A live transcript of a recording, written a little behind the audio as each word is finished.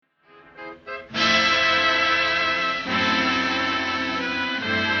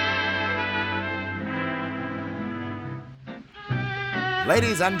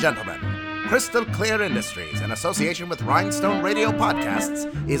Ladies and gentlemen, Crystal Clear Industries, in association with Rhinestone Radio Podcasts,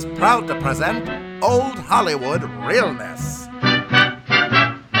 is proud to present Old Hollywood Realness.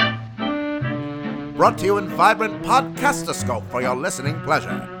 Brought to you in vibrant podcastoscope for your listening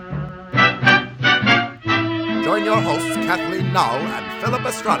pleasure. Join your hosts Kathleen Null and Philip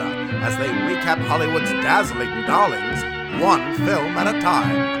Estrada as they recap Hollywood's dazzling darlings, one film at a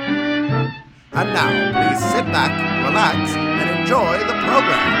time. And now, please sit back, relax, and enjoy the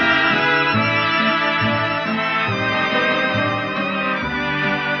program.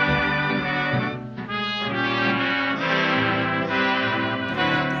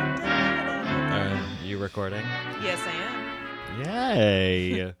 Are you recording? Yes, I am.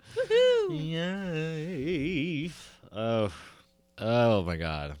 Yay! Woohoo! Yay! Oh my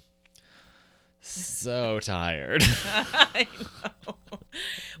God. So tired. I know.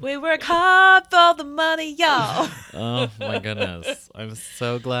 We work hard for the money, y'all. Oh my goodness. I'm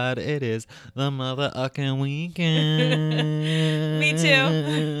so glad it is the motherfucking weekend. Me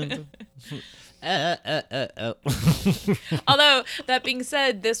too. Although, that being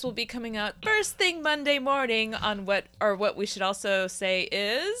said, this will be coming out first thing Monday morning on what we should also say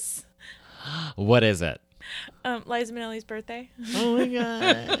is... What is it? Liza Minnelli's birthday. Oh my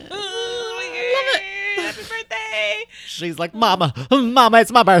God. Oh my God. Love it. Happy birthday. She's like, Mama,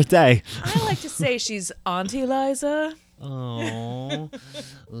 it's my birthday. I like to say she's Auntie Liza. Oh,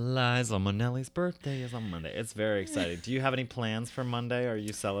 Liza Minnelli's birthday is on Monday. It's very exciting. Do you have any plans for Monday? Are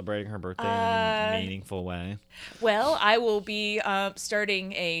you celebrating her birthday in a meaningful way? Well, I will be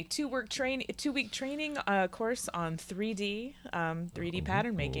starting a two-week training course on 3D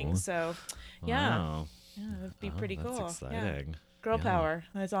pattern making. So, yeah, Wow. yeah, it'd be pretty cool. That's Yeah. exciting. Girl power.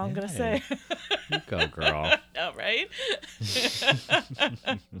 That's all I'm gonna say. You go, girl. No, right?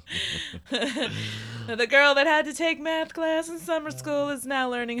 The girl that had to take math class in summer school is now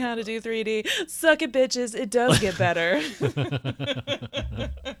learning how to do 3D. Suck it, bitches. It does get better.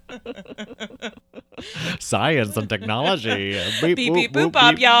 Science and technology. Beep, Beep, boop, beep, boop, boop,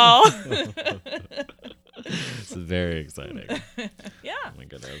 bop, beep. y'all. It's very exciting. Yeah. Oh my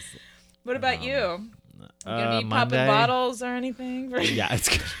goodness. What about you? You gonna be popping Monday. bottles or anything? Yeah, it's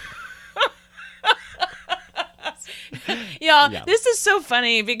good. Y'all, Yeah. this is so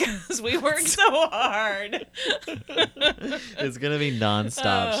funny because we work so hard. It's gonna be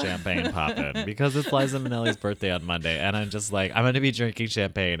nonstop champagne popping because it's Liza Minnelli's birthday on Monday, and I'm just like, I'm gonna be drinking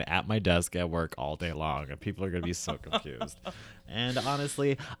champagne at my desk at work all day long, and people are gonna be so confused. And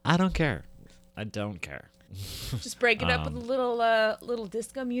honestly, I don't care. I don't care. Just break it up with a little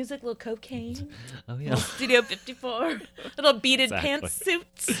disco music, little cocaine, Oh yeah. Studio 54, little beaded Exactly.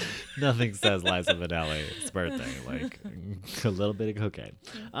 pantsuits. Nothing says Liza Minnelli's birthday like a little bit of cocaine.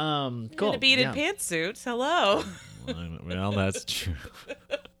 Cool. And a beaded yeah. pantsuit. Hello. Well, that's true.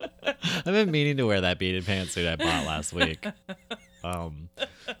 I've been meaning to wear that beaded pantsuit I bought last week.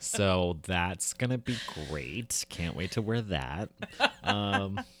 So that's gonna be great. Can't wait to wear that.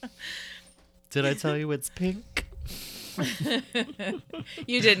 Did I tell you it's pink?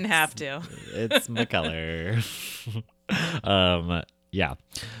 You didn't have to. It's my color. Yeah.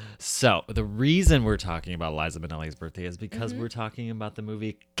 So the reason we're talking about Liza Minnelli's birthday is because we're talking about the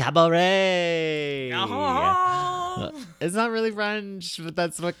movie Cabaret. It's not really French, but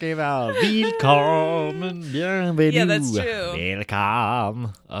that's what came out. Welcome, bienvenue. Yeah, that's true.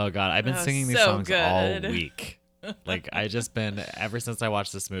 Welcome. Oh God, I've been singing these so songs all good. week. Like, I just been, ever since I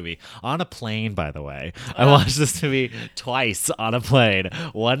watched this movie, on a plane, by the way. I watched this movie twice on a plane.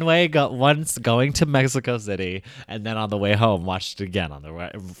 Once going to Mexico City, and then on the way home, watched it again on the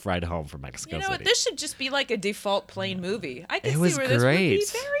ride home from Mexico You know City. what? This should just be like a default plane movie. I can It see was where this would be great.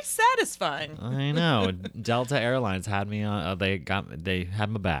 very satisfying. I know. Delta Airlines had me on, they had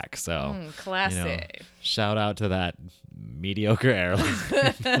my back, so. Classy. You know, shout out to that mediocre airline.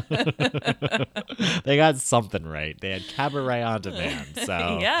 They got something right. They had Cabaret on demand.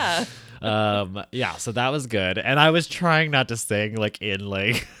 So Yeah. so that was good. And I was trying not to sing like in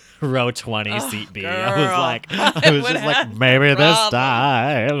like row 20 seat B. I was would just like, have maybe no this problem.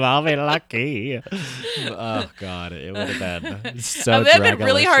 time I'll be lucky. Oh God, it would have been so That'd been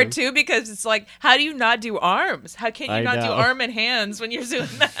really hard Dragalicious. too because it's like, how do you not do arms? How can you I not do know. arm and hands when you're doing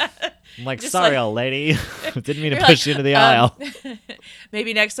that? I'm like, Just sorry, like- old lady. Didn't mean to You're push you into the aisle.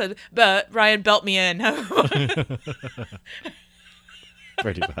 Maybe next time, but Ryan, belt me in.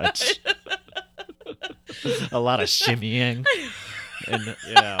 Pretty much. A lot of shimmying. And,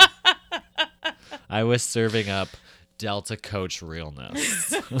 you know, I was serving up Delta Coach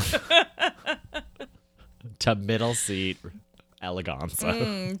realness to middle seat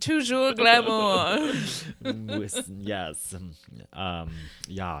eleganza. Toujours glamour. Yes.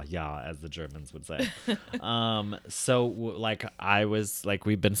 yeah, as the Germans would say. Like I was, like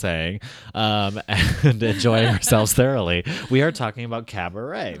we've been saying, and enjoying ourselves thoroughly. We are talking about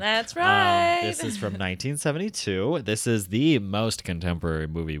Cabaret. That's right. This is from 1972. This is the most contemporary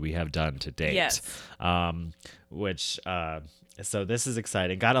movie we have done to date. Yes. So this is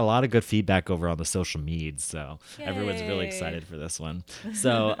exciting. Got a lot of good feedback over on the social medias, so everyone's really Yay. excited for this one.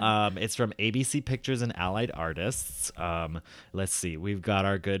 So it's from ABC Pictures and Allied Artists. Let's see. We've got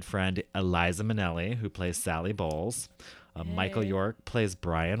our good friend Eliza Minnelli, who plays Sally Bowles. Michael York plays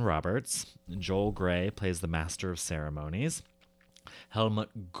Brian Roberts. Joel Grey plays the Master of Ceremonies.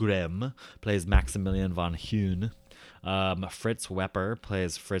 Helmut Grimm plays Maximilian von Huyn. Fritz Wepper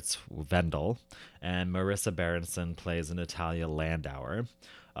plays Fritz Wendel, and Marissa Berenson plays Natalia Landauer.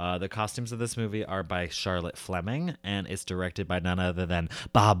 The costumes of this movie are by Charlotte Fleming, and it's directed by none other than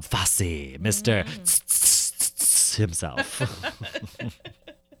Bob Fosse, Mr. himself.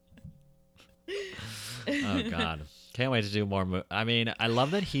 Oh, God. Can't wait to do more. I mean, I love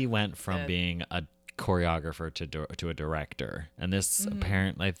that he went from being a choreographer to a director, and this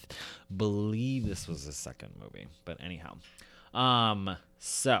apparently, I believe this was his second movie, but anyhow.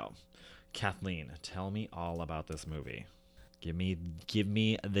 So Kathleen, tell me all about this movie. Give me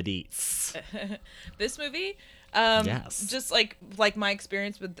the deets. This movie, Yes. just like my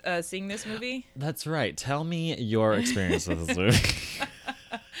experience with seeing this movie. That's right. Tell me your experience with this movie.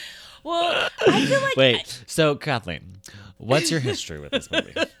 Well, I feel like Wait, so Kathleen, what's your history with this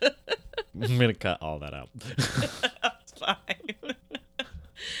movie? I'm gonna cut all that out. It's fine.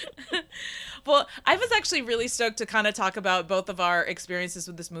 Well, I was actually really stoked to kind of talk about both of our experiences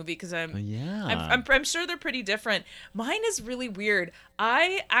with this movie because I'm sure they're pretty different. Mine is really weird.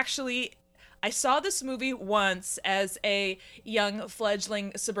 I saw this movie once as a young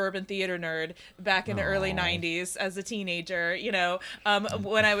fledgling suburban theater nerd back in the early 90s as a teenager,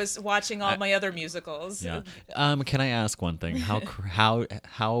 when I was watching all my other musicals. Yeah. Can I ask one thing?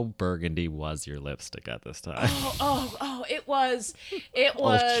 How burgundy was your lipstick at this time? It was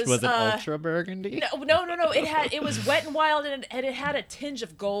Was it ultra burgundy? No. It was Wet and Wild, and it had a tinge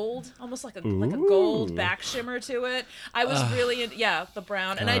of gold, almost like a gold back shimmer to it. I was really the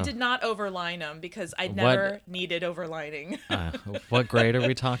brown, and I did not overline them because I never needed overlining. What grade are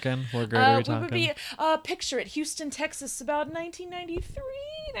we talking? What grade are we talking? We would be picture it, Houston, Texas, about 1993,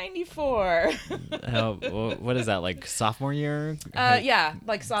 94. What is that, like sophomore year?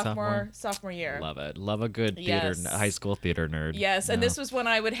 Like sophomore year. Love it. Love a good theater, high school theater nerd. Yes, and this was when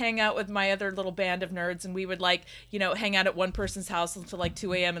I would hang out with my other little band of nerds, and we would hang out at one person's house until like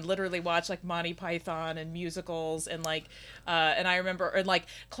 2 a.m. and literally watch like Monty Python and musicals and and I remember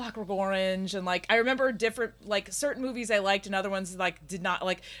Clockwork Orange, and I remember different certain movies I liked and other ones did not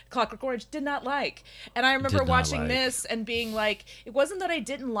like. Clockwork Orange did not like, and I remember watching this and being like, it wasn't that I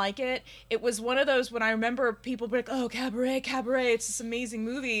didn't like it. It was one of those when I remember people be like, oh, Cabaret, it's this amazing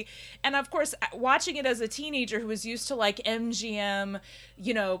movie, and of course watching it as a teenager who was used to MGM,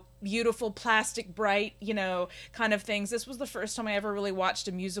 beautiful plastic bright, kind of things. This was the first time I ever really watched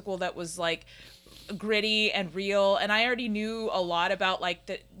a musical that was gritty and real, and I already knew a lot about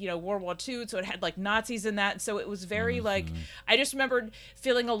World War II, so it had Nazis in that, and so it was very I just remembered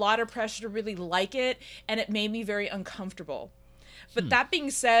feeling a lot of pressure to really like it, and it made me very uncomfortable. But that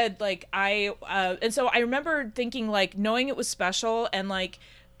being said, and so I remember thinking knowing it was special and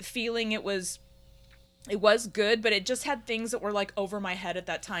feeling it was good, but it just had things that were over my head at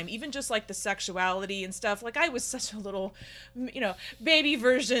that time. Even just the sexuality and stuff. I was such a little, baby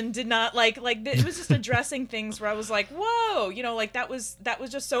version, did not it was just addressing things where I was like, whoa, that was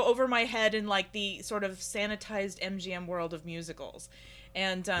just so over my head in the sort of sanitized MGM world of musicals.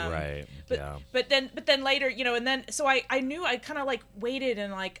 And right, but then later, and then so I knew I kind of waited,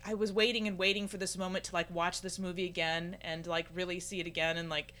 and I was waiting for this moment to watch this movie again and really see it again,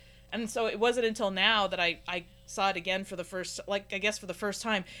 and so it wasn't until now that I saw it again for the first for the first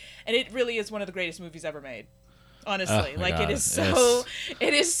time, and it really is one of the greatest movies ever made. Honestly, God. it is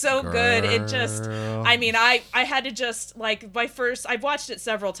so good. It just, I mean, I had to just I've watched it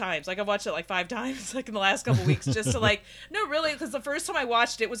several times. I've watched it 5 times in the last couple weeks just to no, really, because the first time I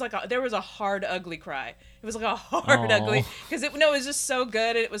watched it was there was a hard, ugly cry. It was a hard, ugly, because it was just so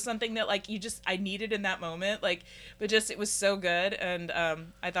good, and it was something that I needed in that moment, but just it was so good, and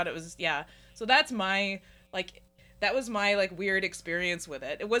I thought it was So that's my that was my weird experience with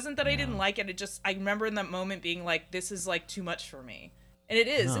it. It wasn't that I didn't like it. It just, I remember in that moment being this is too much for me. And it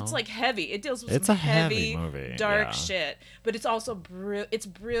is. No. It's like heavy. It deals with It's some a heavy movie, dark yeah. shit. But it's also it's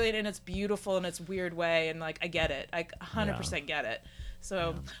brilliant and it's beautiful in its weird way. And like I get it. I 100% get it.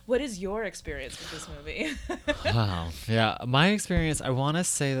 So, what is your experience with this movie? Wow. Yeah, my experience, I want to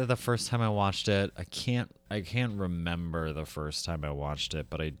say that the first time I watched it, I can't remember the first time I watched it,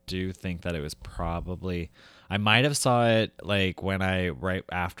 but I do think that it was probably, I might have saw it like right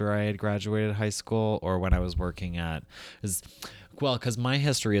after I had graduated high school, or when I was working because my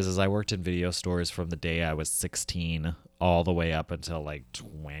history is I worked in video stores from the day I was 16 all the way up until like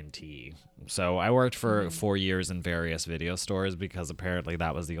 20. So I worked for 4 years in various video stores because apparently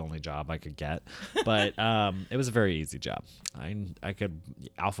that was the only job I could get. But it was a very easy job. I could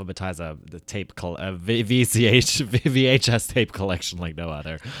alphabetize the tape VHS tape collection like no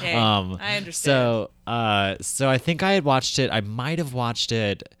other. Hey, I understand. So I think I had watched it. I might have watched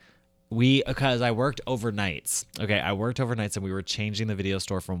it. Because I worked overnights. Okay, I worked overnights and we were changing the video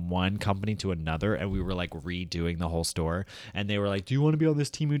store from one company to another, and we were like redoing the whole store. And they were like, "Do you want to be on this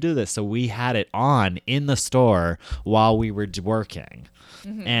team who did this?" So we had it on in the store while we were working.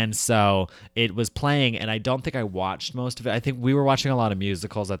 And so it was playing, and I don't think I watched most of it. I think we were watching a lot of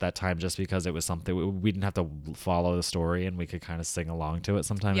musicals at that time just because it was something we didn't have to follow the story, and we could kind of sing along to it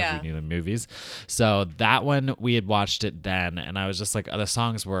sometimes if we knew the movies. So that one, we had watched it then, and I was just like, the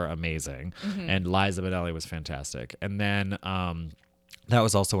songs were amazing, and Liza Minnelli was fantastic. And then that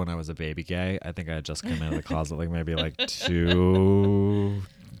was also when I was a baby gay. I think I had just come out of the closet like maybe like two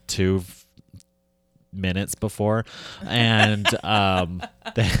minutes before, and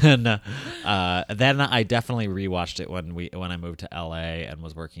then I definitely rewatched it when I moved to LA and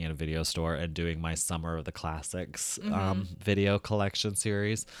was working at a video store and doing my Summer of the Classics video collection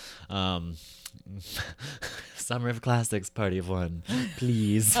series. Summer of Classics, Party of One,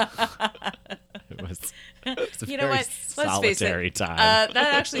 please. It was a You know very what? Let's face solitary it. time.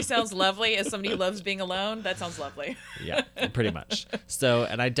 That actually sounds lovely. As somebody who loves being alone, that sounds lovely. Yeah, pretty much. So,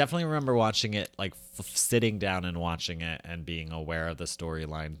 and I definitely remember watching it, like sitting down and watching it and being aware of the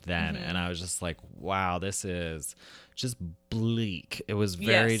storyline then. And I was just like, wow, this is just bleak. It was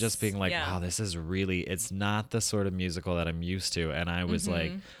very just being like, wow, this is really, it's not the sort of musical that I'm used to. And I was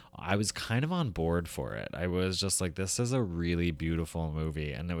like, I was kind of on board for it. I was just like, this is a really beautiful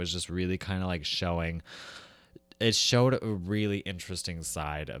movie. And it was just really kind of like it showed a really interesting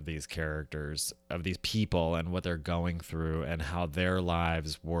side of these characters, of these people, and what they're going through, and how their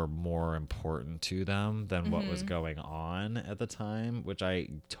lives were more important to them than what was going on at the time, which I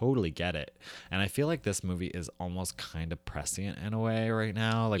totally get it. And I feel like this movie is almost kind of prescient in a way right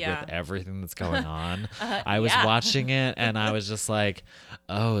now, like with everything that's going on. I was watching it and I was just like,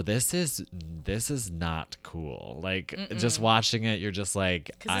 oh, this is not cool. Like just watching it, you're just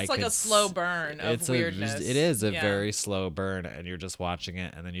like, because it's like a slow burn of weirdness. It is a very slow burn, and you're just watching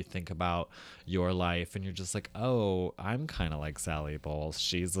it, and then you think about your life, and you're just like, oh, I'm kind of like Sally Bowles.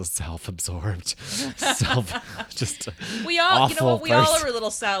 She's a self-absorbed, just we all, awful you know what, we all person. are little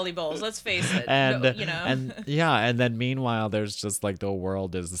Sally Bowles. Let's face it. And and then meanwhile, there's just like the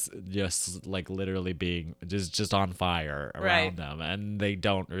world is just like literally being just on fire around them, and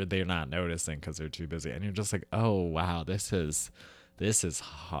they're not noticing because they're too busy, and you're just like, oh wow, this is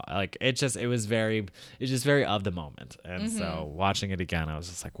hot. Like it's just very of the moment. And so watching it again, I was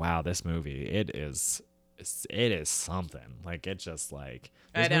just like, wow, this movie, it is something. Like it just like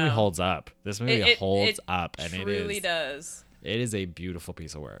this movie holds up. This movie holds up, and it truly does. It is a beautiful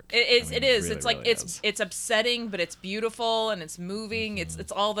piece of work. It is. Really, It's like really it's upsetting, but it's beautiful and it's moving.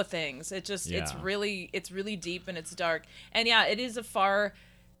 It's all the things. It just it's really deep and it's dark. And yeah, it is a far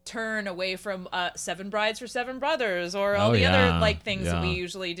turn away from Seven Brides for Seven Brothers or all the other like things that we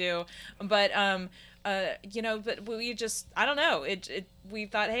usually do. But but we just, I don't know. We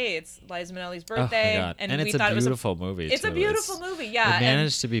thought, hey, it's Liza Minnelli's birthday, and we it's thought a beautiful movie. It's a beautiful movie. Yeah, it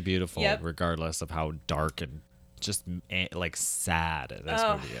managed to be beautiful regardless of how dark and just like sad this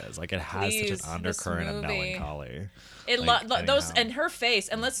movie is. Like it has such an undercurrent of melancholy. And her face,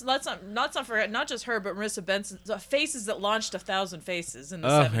 and let's not forget not just her, but Marissa Benson's faces that launched 1,000 faces in the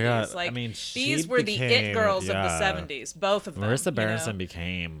 70s. My God. Like, I mean, these were the it girls of the 70s, both of them. Marissa Berenson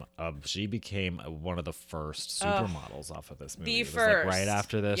became one of the first supermodels off of this movie. The it was first. like right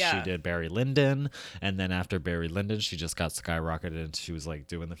after this, she did Barry Lyndon, and then after Barry Lyndon, she just got skyrocketed, and she was like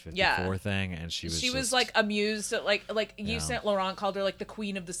doing the 54 thing, and she was like amused at like Yves Saint Laurent called her like the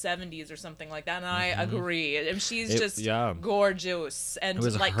queen of the 70s or something like that, and I agree. And she's just gorgeous and it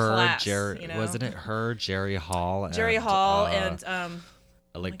was like her, class. Wasn't it her, Jerry Hall, and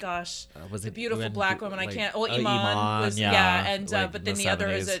oh my gosh, was the it beautiful when- black woman. I like, can't. Well, oh, Iman was and like, but then the the other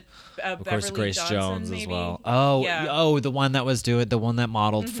is 70s. it Of Beverly course, Grace Johnson, Jones maybe? as well. Oh, Yeah. oh, the one that was the one that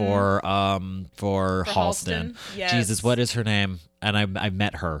modeled for Halston. Halston, yes. Jesus, what is her name? And I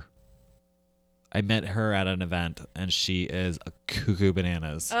met her. I met her at an event, and she is a cuckoo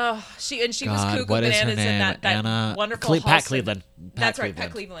bananas. Oh, she was God, cuckoo what is her bananas in name? that Anna wonderful Pat Halston. Cleveland. That's right,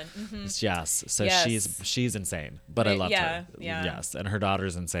 Pat Cleveland. Yes, so Yes. she's insane, but I loved yeah, her. yeah. Yes, and her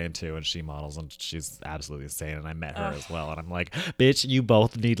daughter's insane too, and she models, and she's absolutely insane. And I met her as well, and I'm like, bitch, you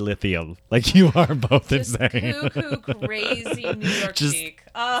both need lithium. Like you are both Just insane. cuckoo crazy New York Just chic.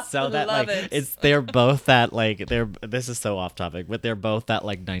 Oh, So that love like it. they're both that like this is so off topic, but they're both that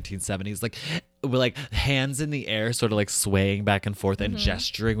like 1970s like with like hands in the air, sort of like swaying back and forth and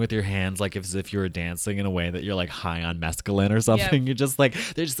gesturing with your hands like as if you were dancing in a way that you're like high on mescaline or something. You're just like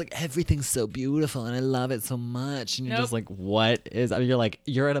they're just like everything's so beautiful and I love it so much, and you're just like, what is? I mean, you're like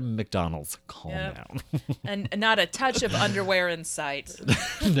you're at a McDonald's. Calm down. And not a touch of underwear in sight.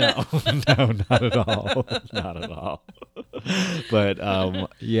 No, not at all. Not at all. But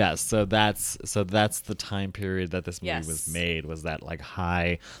so that's the time period that this movie was made, was that like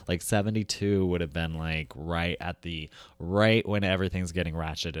high, like 72 would have been like right when everything's getting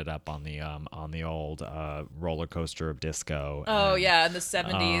ratcheted up on the old roller coaster of disco. Oh and, yeah, in the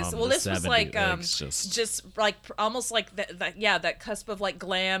 70s. Well, the this was 70s, like just like almost like that cusp of like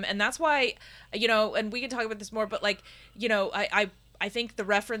glam, and that's why, and we can talk about this more, but like, I think the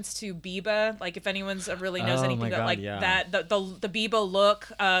reference to Biba, like if anyone's really knows anything about like that, the Biba look,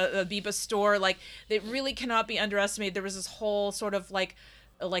 the Biba store, like it really cannot be underestimated. There was this whole sort of like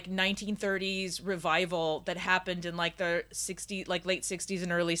 1930s revival that happened in like the late 60s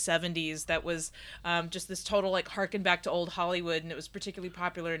and early 70s that was just this total like harken back to old Hollywood, and it was particularly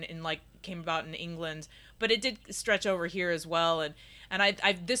popular in like came about in England, but it did stretch over here as well, and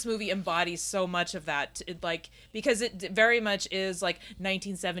I this movie embodies so much of that, because it very much is like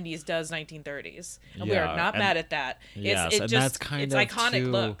 1970s does 1930s, and we are not mad at that. Yes, it's and just that's kind it's of iconic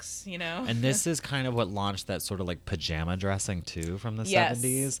too, looks, And this is kind of what launched that sort of like pajama dressing too from the Yes.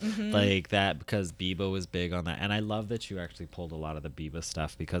 70s, like that, because Biba was big on that, and I love that you actually pulled a lot of the Biba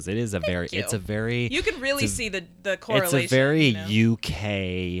stuff, because it is it's a very you can really see the correlation. It's a very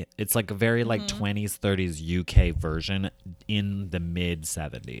UK. It's like a very like 20s 30s UK version in the mid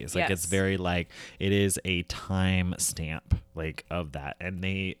 70s. Like it's very like it is a time stamp like of that, and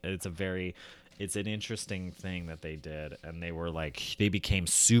it's an interesting thing that they did, and they were like they became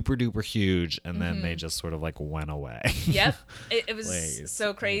super duper huge, and then they just sort of like went away. Yep, it was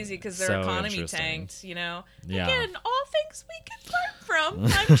so crazy because their So economy interesting. tanked. Yeah. Again, all things we can learn from.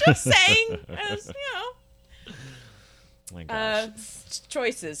 I'm just saying, as My gosh.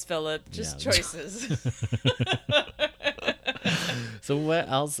 choices, Philip, just Yeah. choices. So what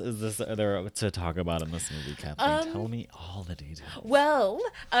else is there to talk about in this movie, Kathleen? Tell me all the details. Well,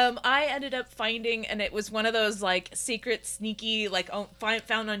 I ended up finding, and it was one of those like secret, sneaky, like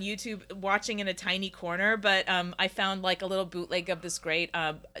found on YouTube, watching in a tiny corner. But I found like a little bootleg of this great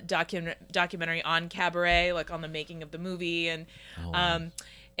documentary on Cabaret, like on the making of the movie, and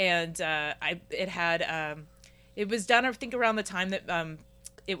it was done, I think, around the time that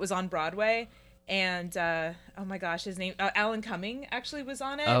it was on Broadway. And oh my gosh, his name Alan Cumming actually was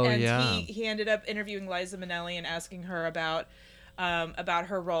on it, he ended up interviewing Liza Minnelli and asking her about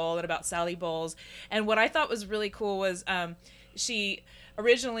her role and about Sally Bowles. And what I thought was really cool was she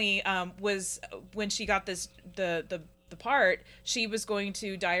originally was, when she got the part, she was going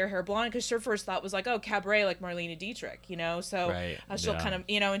to dye her hair blonde, because her first thought was like, oh, Cabaret, like Marlene Dietrich, so she'll kind of,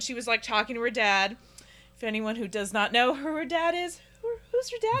 and she was like talking to her dad. For anyone who does not know who her dad is,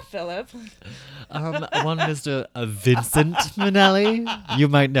 who's your dad, Philip? One Mr. Vincent Minnelli. You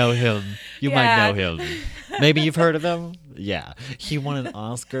might know him. Maybe you've heard of him. Yeah, he won an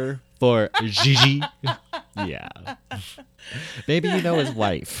Oscar for Gigi. Yeah. Maybe you know his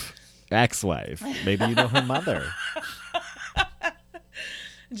wife, ex-wife. Maybe you know her mother.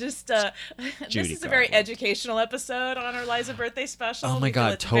 Just this is a very educational episode on our Liza birthday special. Oh my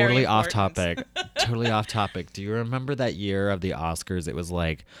God, totally off topic. Totally off topic. Do you remember that year of the Oscars? It was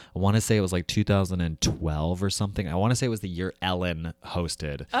like, I want to say it was like 2012 or something. I want to say it was the year Ellen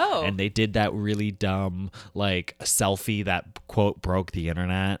hosted. Oh. And they did that really dumb like selfie that quote broke the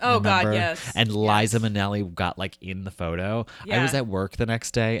internet. Oh remember? God, yes. And Liza Minnelli got like in the photo. Yeah. I was at work the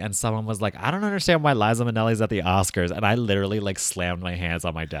next day, and someone was like, I don't understand why Liza Minnelli's at the Oscars. And I literally like slammed my hands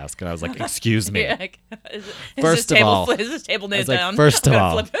on my desk, and I was like, excuse me. First of all, is this table nailed like, down? first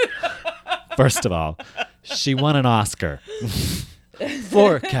of all, she won an Oscar.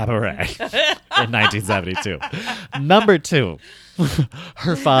 for Cabaret in 1972. Number 2,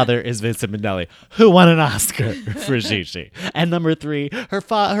 her father is Vincent Minnelli, who won an Oscar for Gigi. And number 3,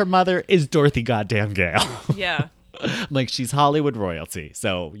 her mother is Dorothy Goddamn Gale. Yeah. Like, she's Hollywood royalty,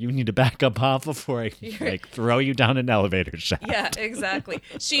 so you need to back up off before I throw you down an elevator shaft. Yeah, exactly.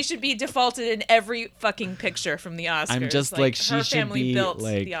 She should be defaulted in every fucking picture from the Oscars. I'm just like she her should family be built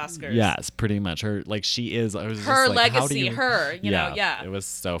like the Oscars. Yes, pretty much. Her she is. I was Her just like, how do legacy, you... her. You know, yeah. It was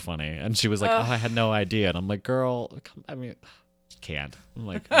so funny, and she was like, "Oh, I had no idea," and I'm like, "Girl, I mean, can't." I'm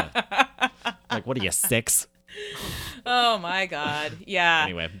like, like, what are you, 6? Oh my God. Yeah.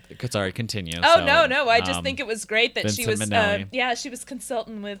 Anyway, sorry, continue. Oh, So, no. I just think it was great that she Vincent was, Minnelli. she was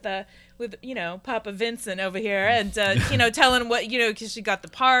consulting with Papa Vincent over here, and telling what because she got the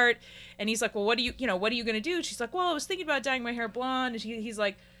part, and he's like, well, what are you going to do? She's like, well, I was thinking about dyeing my hair blonde, and he's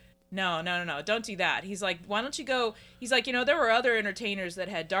like, no, don't do that. He's like, why don't you go? He's like, there were other entertainers that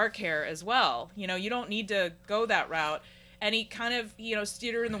had dark hair as well. You don't need to go that route. And he kind of,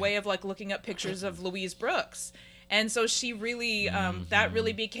 steered her in the way of like looking up pictures of Louise Brooks. And so she really, that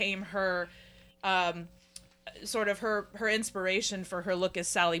really became her, sort of her inspiration for her look as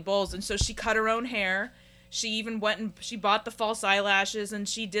Sally Bowles. And so she cut her own hair. She even went and she bought the false eyelashes, and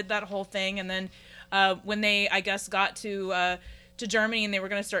she did that whole thing. And then when they, I guess, got to Germany and they were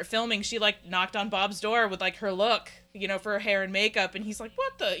going to start filming, she like knocked on Bob's door with like her look, for her hair and makeup. And he's like,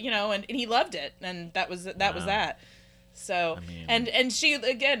 what the, and he loved it. And that was that. So, I mean, and she,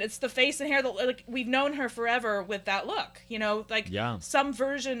 again, it's the face and hair that, like, we've known her forever with that look, some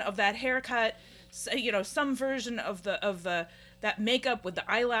version of that haircut, some version of that makeup with the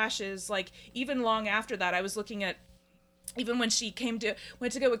eyelashes, like, even long after that. I was looking at, even when she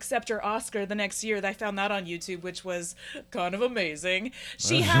went to go accept her Oscar the next year, I found that on YouTube, which was kind of amazing.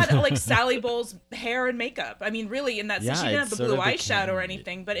 She had like Sally Bowles hair and makeup. I mean, really, in that sense, she didn't have the blue eyeshadow or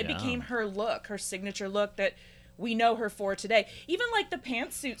anything, but it became her look, her signature look that we know her for today. Even like the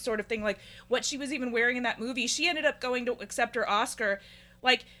pantsuit sort of thing, like what she was even wearing in that movie. She ended up going to accept her Oscar.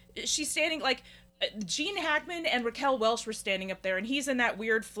 Like, she's standing, like, Gene Hackman and Raquel Welch were standing up there, and he's in that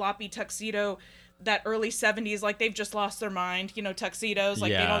weird floppy tuxedo, that early 70s, like they've just lost their mind, tuxedos,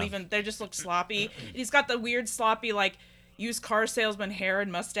 like they just look sloppy. He's got the weird sloppy, like, used car salesman hair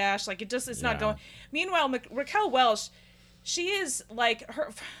and mustache. Like, it's not going. Meanwhile, Raquel Welch, she is like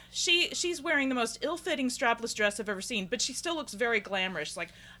she's wearing the most ill-fitting strapless dress I've ever seen, but she still looks very glamorous, like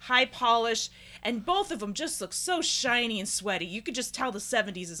high polish, and both of them just look so shiny and sweaty. You could just tell the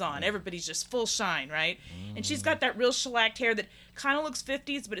 70s is on. Everybody's just full shine, right? And she's got that real shellacked hair that kind of looks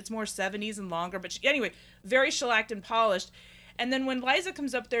 50s, but it's more 70s and longer. But anyway, very shellacked and polished. And then when Liza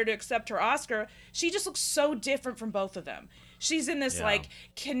comes up there to accept her Oscar, she just looks so different from both of them. She's in this like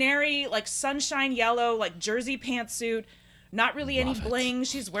canary, like sunshine yellow, like jersey pantsuit. Not really any bling.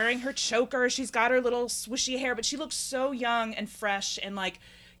 She's wearing her choker. She's got her little swishy hair, but she looks so young and fresh and like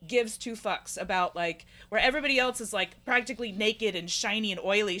gives two fucks about like where everybody else is like practically naked and shiny and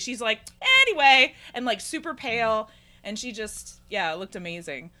oily. She's like, anyway, and like super pale, and she just looked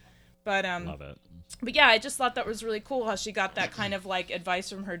amazing. But love it. But yeah, I just thought that was really cool how she got that kind of like advice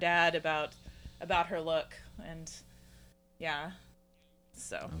from her dad about her look, and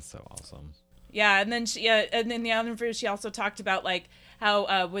so that's so awesome. Yeah, and then and then the other interview, she also talked about like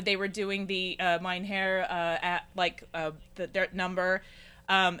how when they were doing the Mein Herr at like their number,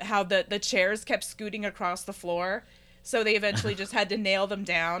 how the chairs kept scooting across the floor, so they eventually just had to nail them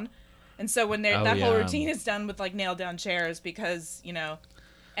down, and so when that whole routine is done with like nailed down chairs because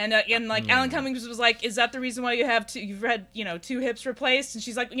and like Alan Cummings was like, is that the reason why you've had 2 hips replaced? And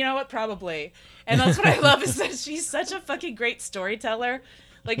she's like, you know what, probably. And that's what I love is that she's such a fucking great storyteller.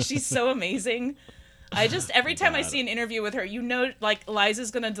 Like, she's so amazing. I just, every time I see an interview with her, like, Liza's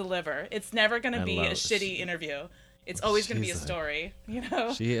going to deliver. It's never going to be a shitty interview. It's always going to be a story,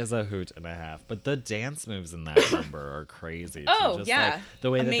 She is a hoot and a half. But the dance moves in that number are crazy. Oh, just, yeah. Like, the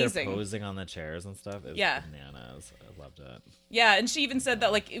way amazing. that they're posing on the chairs and stuff is bananas. I loved it. Yeah, and she even said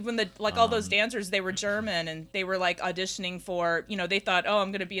that, like, when all those dancers, they were German, and they were, like, auditioning for, they thought, oh,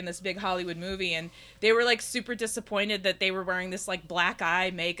 I'm going to be in this big Hollywood movie, and they were, like, super disappointed that they were wearing this, like, black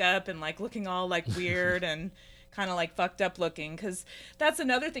eye makeup and, like, looking all, like, weird and kind of, like, fucked up looking, because that's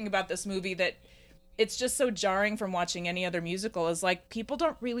another thing about this movie that it's just so jarring from watching any other musical is, like, people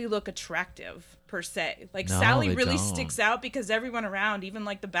don't really look attractive, per se. Like, No, Sally they really don't. sticks out because everyone around, even,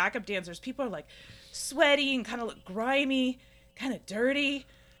 like, the backup dancers, people are, like, sweaty and kind of look grimy, kind of dirty.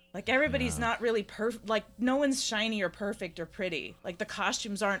 Like, everybody's not really perfect. Like, no one's shiny or perfect or pretty. Like, the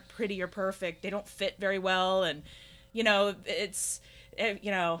costumes aren't pretty or perfect. They don't fit very well. And, it's,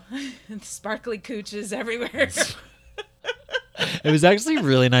 sparkly cooches everywhere. It was actually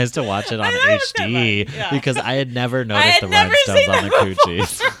really nice to watch it on thought it was kinda HD fun, yeah. because I had never I noticed had the never rhinestones seen on the that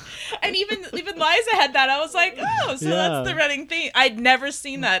coochies. And even Liza had that. I was like, oh, so Yeah. that's the running theme. I'd never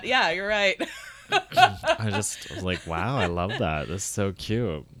seen that. Yeah, you're right. I just was like, wow, I love that. That's so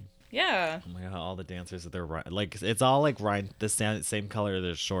cute. Yeah. Oh my god, all the dancers with their like it's all like same color of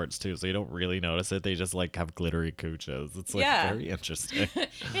their shorts too, so you don't really notice it. They just like have glittery cooches. It's like Yeah. very interesting.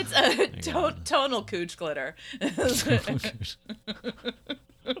 It's a God. tonal cooch glitter.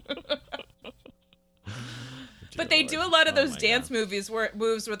 But they do a lot of those dance moves where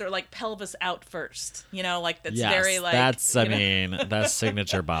they're like pelvis out first. You know, like that's Yes, very like. that's you know? mean that's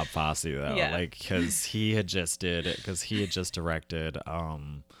signature Bob Fosse though. Yeah. Like because he had just directed he had just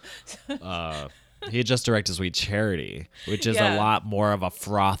directed Sweet Charity, which is a Yeah. lot more of a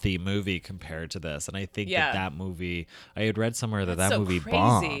frothy movie compared to this. And I think Yeah. that movie, I had read somewhere that That's so movie crazy.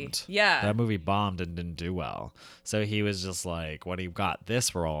 bombed. Yeah. That movie bombed and didn't do well. So he was just like, when he got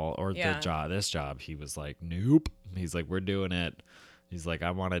this role or Yeah. this job, he was like, nope. He's like, we're doing it. He's like,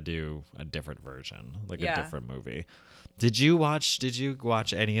 I want to do a different version, like Yeah. a different movie. Did you watch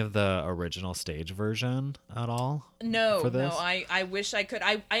any of the original stage version at all? No, for this? no. I wish I could.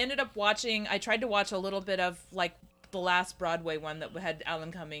 I ended up watching. I tried to watch a little bit of like the last Broadway one that had Alan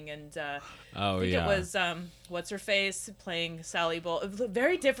Cumming and Oh I think yeah. it was what's her face playing Sally Bull. It was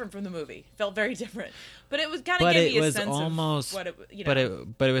very different from the movie. Felt very different, but it was kind of But gave it me a was sense almost. of what it. You know.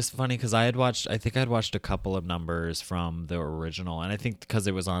 But it was funny because I think I'd watched a couple of numbers from the original, and I think because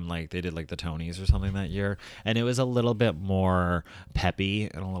it was on like they did like the Tonys or something that year, and it was a little bit more peppy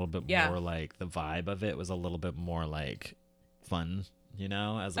and a little bit Yeah. more like the vibe of it was a little bit more like fun, you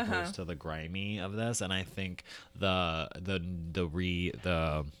know, as opposed to the grimy of this. And I think the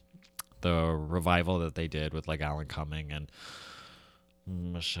revival that they did with like Alan Cumming and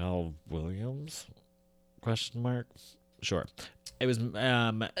Michelle Williams question mark sure it was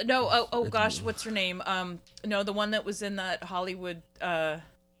No, oh gosh, what's her name? No, the one that was in that Hollywood.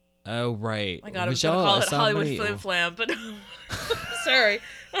 oh right My God, Michelle, I was gonna call it Hollywood somebody- Flim Flam, but sorry,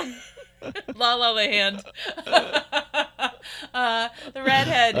 La La Land. The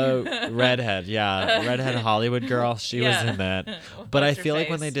redhead. Oh, redhead, yeah, redhead Hollywood girl. She Yeah. was in that. But I What's her feel like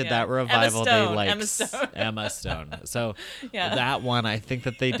when they face? did Yeah. that revival, they Stone, like Emma Stone. Emma Stone. So Yeah. that one, I think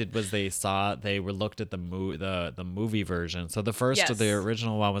that they did was they were looked at the movie version. So the first of the Yes.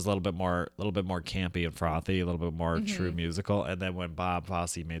 original one was a little bit more campy and frothy, a little bit more Mm-hmm. true musical. And then when Bob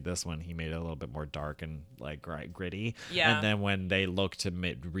Fosse made this one, he made it a little bit more dark and like gritty. Yeah. And then when they look to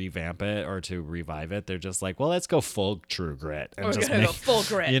revamp it or to revive it, they're just like, well, let's go full True Grit and We're just gonna make go full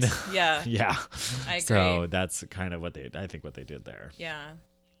grit. you know, Yeah. yeah. I agree. So that's kind of what I think what they did there. Yeah.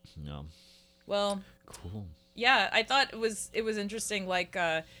 No. Well, Cool. yeah, I thought it was interesting, like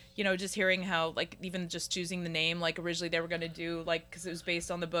you know, just hearing how like even just choosing the name, like originally they were gonna do like because it was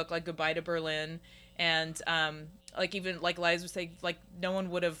based on the book like Goodbye to Berlin, and like even like Liza was saying like no one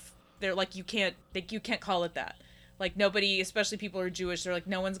would have. They're like you can't call it that. Like nobody, especially people who are Jewish, they're like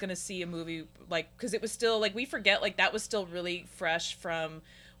no one's gonna see a movie like because it was still like we forget like that was still really fresh from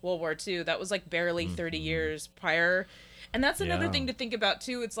World War II. That was like barely 30 years prior. And that's another Yeah. thing to think about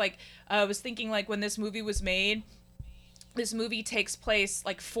too. It's like I was thinking like when this movie was made, this movie takes place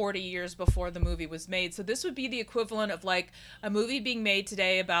like 40 years before the movie was made. So this would be the equivalent of like a movie being made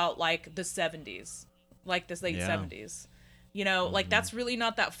today about like the 70s, like the late Yeah. 70s. You know, like that's really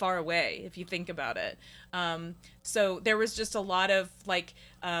not that far away if you think about it. So there was just a lot of like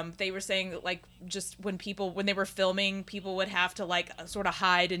they were saying like just when they were filming, people would have to like sort of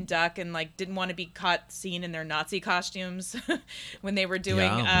hide and duck and like didn't want to be caught seen in their Nazi costumes when they were doing.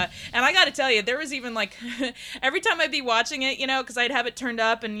 Yeah. And I got to tell you, there was even like every time I'd be watching it, you know, because I'd have it turned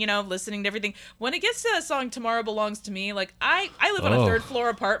up and you know listening to everything. When it gets to the song "Tomorrow Belongs to Me," like I live on a Oh. 3rd floor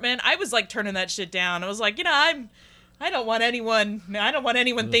apartment. I was like turning that shit down. I was like, you know, I don't want anyone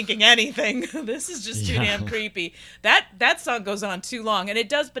thinking anything. This is just too Yeah. damn creepy. That song goes on too long, and it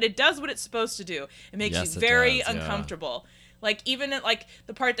does what it's supposed to do. It makes Yes, you it very does, yeah. uncomfortable. Like even like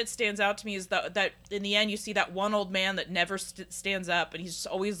the part that stands out to me is that in the end you see that one old man that never stands up, and he's just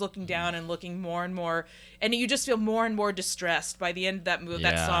always looking down and looking more and more, and you just feel more and more distressed by the end of that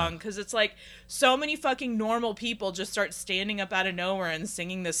that Yeah. song, because it's like so many fucking normal people just start standing up out of nowhere and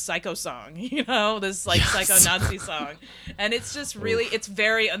singing this psycho song, you know, this like psycho Nazi song, and it's just really it's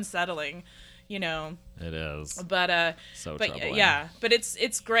very unsettling, you know. It is. But So but troubling. yeah, but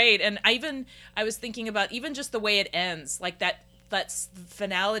it's great, and I was thinking about even just the way it ends, like that's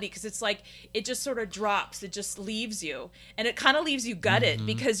finality, because it's like it just sort of drops, it just leaves you, and it kind of leaves you gutted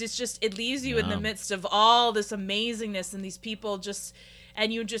because it leaves you in the Yeah. midst of all this amazingness and these people just,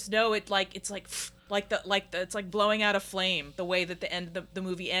 and you just know it like it's like it's like blowing out a flame, the way that the end of the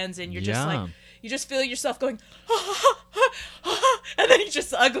movie ends, and you're just Yeah. like, you just feel yourself going, and then you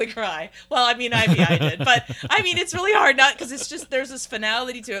just ugly cry. Well, I mean, I did, but I mean, it's really hard not, because it's just, there's this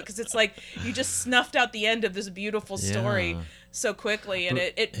finality to it, because it's like you just snuffed out the end of this beautiful story Yeah. so quickly, and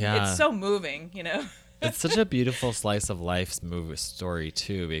Yeah. it's so moving, you know. It's such a beautiful slice of life movie story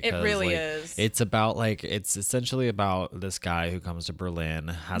too, because really like, is. It's about like, it's essentially about this guy who comes to Berlin,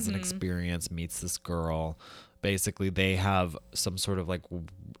 has Mm-hmm. an experience, meets this girl. Basically, they have some sort of like,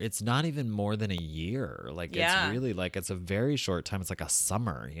 it's not even more than a year. Like, Yeah. it's really like, it's a very short time. It's like a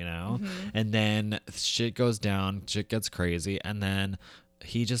summer, you know? Mm-hmm. And then shit goes down, shit gets crazy, and then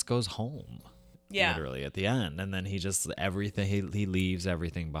he just goes home. Yeah. Literally at the end, and then he just everything he leaves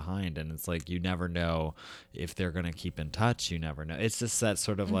everything behind, and it's like you never know if they're gonna keep in touch. You never know. It's just that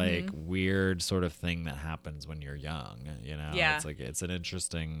sort of like weird sort of thing that happens when you're young, you know. Yeah. It's like it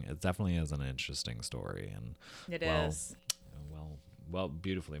definitely is an interesting story, and It well, is. well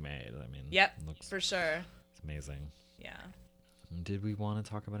beautifully made. I mean, Yep, it looks for sure. it's amazing. Yeah. Did we want to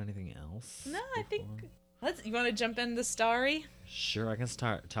talk about anything else? No, I think before? you want to jump into the Starry? Sure, I can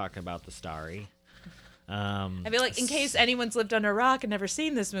start talking about the Starry. I feel like in case anyone's lived under a rock and never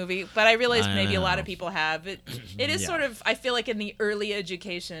seen this movie, but I realize I maybe a lot know. of people have. It is Yeah. sort of, I feel like, in the early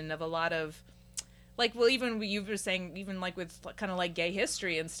education of a lot of, like, well, even you were saying, even like with kind of like gay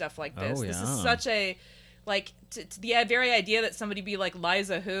history and stuff like this. Oh, This is yeah. such a, like, to the very idea that somebody be like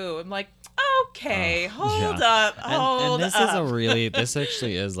Liza Who, I'm like, okay, hold Yeah. up, And hold this up. is a really this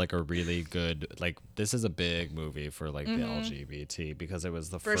actually is like a really good, like, this is a big movie for like the LGBT, because it was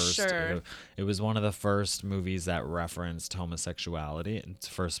the For first sure. it was one of the first movies that referenced homosexuality. It's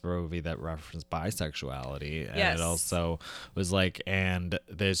the first movie that referenced bisexuality, and Yes. it also was like, and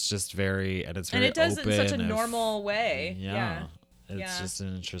it's just very, and it's very and it does it in such a open and normal way. yeah. It's Yeah. just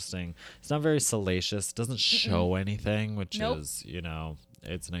an interesting. It's not very salacious. It doesn't show anything, which Nope. is, you know,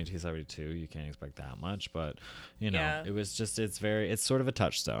 it's 1972. You can't expect that much, but you know, Yeah. it was just. It's sort of a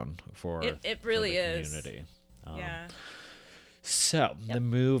touchstone for It for really the is. community. Yeah. So the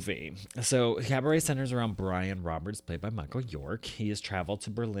movie. So Cabaret centers around Brian Roberts, played by Michael York. He has traveled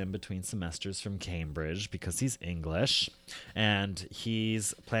to Berlin between semesters from Cambridge because he's English, and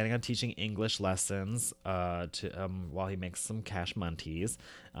he's planning on teaching English lessons while he makes some cash munties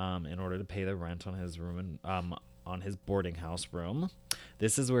in order to pay the rent on his room and on his boarding house room.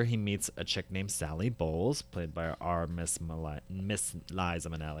 This is where he meets a chick named Sally Bowles, played by our Miss Liza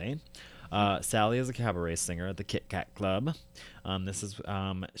Minnelli. Sally is a cabaret singer at the Kit Kat Club.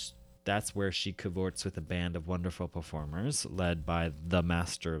 That's where she cavorts with a band of wonderful performers led by the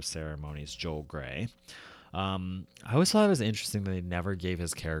Master of Ceremonies, Joel Grey. I always thought it was interesting that they never gave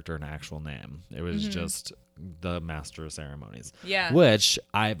his character an actual name. It was just the Master of Ceremonies. Yeah. Which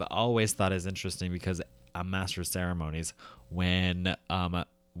I've always thought is interesting, because a Master of Ceremonies, when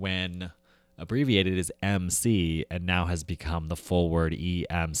abbreviated is MC, and now has become the full word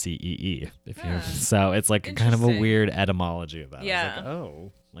EMCEE. So it's like kind of a Interesting. weird etymology of that. I was Yeah. like,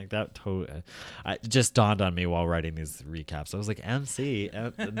 oh, like that totally. It just dawned on me while writing these recaps. I was like, MC.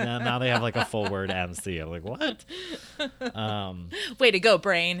 Now they have like a full word MC. I'm like, what? Way to go,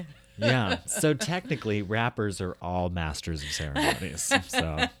 brain. Yeah. So technically, rappers are all masters of ceremonies.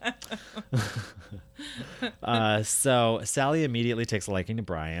 So Sally immediately takes a liking to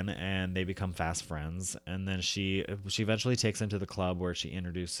Brian, and they become fast friends. And then she eventually takes him to the club, where she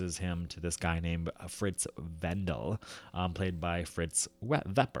introduces him to this guy named Fritz Wendel, played by Fritz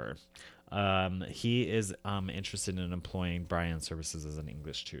Wepper. He is interested in employing Brian's services as an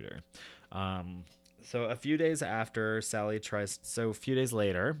English tutor. So a few days later, Sally tries to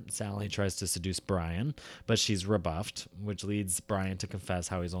seduce Brian, but she's rebuffed, which leads Brian to confess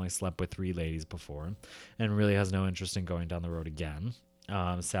how he's only slept with 3 ladies before and really has no interest in going down the road again.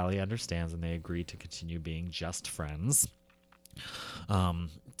 Sally understands, and they agree to continue being just friends.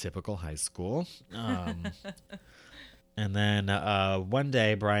 Typical high school. And then one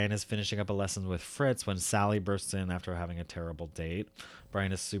day, Brian is finishing up a lesson with Fritz when Sally bursts in after having a terrible date.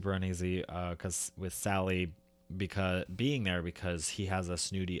 Brian is super uneasy with Sally because he has a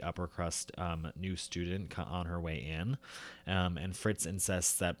snooty upper crust new student on her way in, and Fritz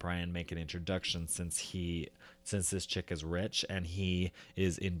insists that Brian make an introduction since this chick is rich and he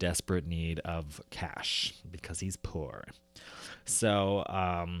is in desperate need of cash because he's poor. So,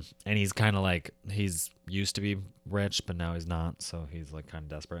 and he's kind of like, he's used to be rich, but now he's not. So he's like kind of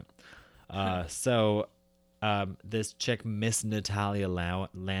desperate. So this chick, Miss Natalia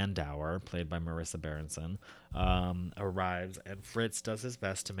Landauer, played by Marissa Berenson, arrives, and Fritz does his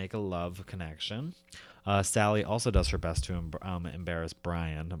best to make a love connection. Sally also does her best to embarrass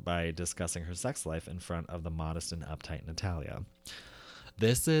Brian by discussing her sex life in front of the modest and uptight Natalia.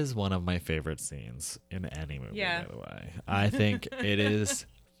 This is one of my favorite scenes in any movie, by the way. I think it is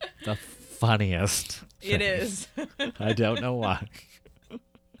the funniest thing. It is. I don't know why.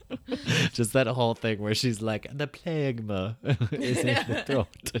 Just that whole thing where she's like, the plegma is in the throat,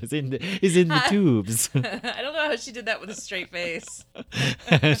 is in the tubes. I don't know how she did that with a straight face.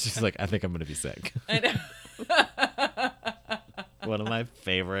 She's like, I think I'm going to be sick. I know. One of my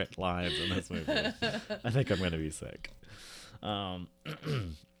favorite lines in this movie. I think I'm going to be sick.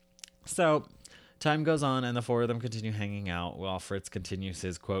 So time goes on, and the four of them continue hanging out while Fritz continues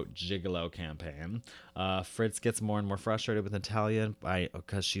his, quote, gigolo campaign. Fritz gets more and more frustrated with Natalia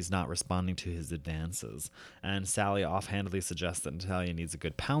because she's not responding to his advances. And Sally offhandedly suggests that Natalia needs a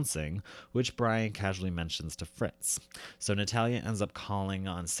good pouncing, which Brian casually mentions to Fritz. So Natalia ends up calling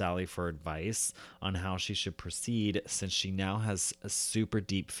on Sally for advice on how she should proceed, since she now has super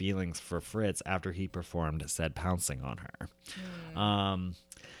deep feelings for Fritz after he performed said pouncing on her.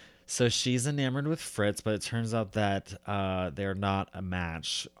 So she's enamored with Fritz, but it turns out that they're not a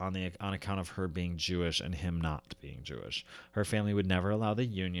match on account of her being Jewish and him not being Jewish. Her family would never allow the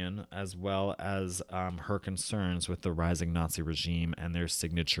union, as well as her concerns with the rising Nazi regime and their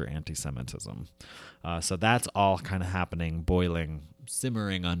signature anti-Semitism. So that's all kind of happening, boiling,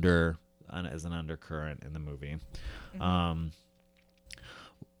 simmering under as an undercurrent in the movie. Mm-hmm.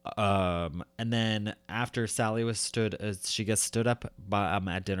 And then after Sally she gets stood up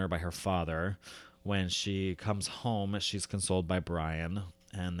at dinner by her father. When she comes home, she's consoled by Brian,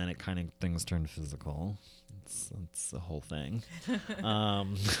 and then things turn physical. It's the whole thing.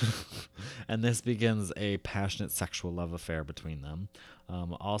 And this begins a passionate sexual love affair between them.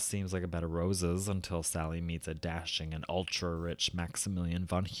 All seems like a bed of roses until Sally meets a dashing and ultra-rich Maximilian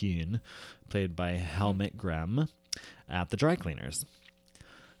von Huyn, played by Helmut Grem, at the dry cleaners.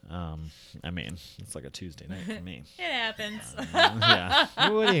 I mean, it's like a Tuesday night for me. It happens. Yeah.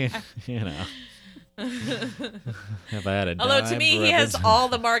 What do you know? If I had a Although to me, dime he has for all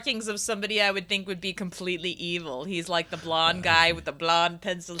the markings of somebody I would think would be completely evil. He's like the blonde guy with the blonde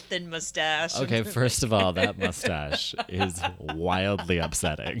pencil-thin mustache. Okay, first of all, that mustache is wildly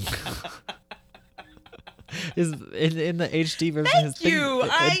upsetting. In the HD version, Thank you.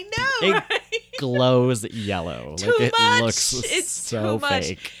 I know. It right? glows yellow. Too it much. looks It's so too much.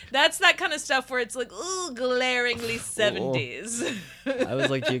 fake. That's that kind of stuff where it's like, ooh, glaringly 70s. I was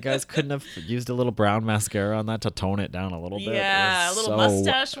like, you guys couldn't have used a little brown mascara on that to tone it down a little bit. Yeah, It a was little so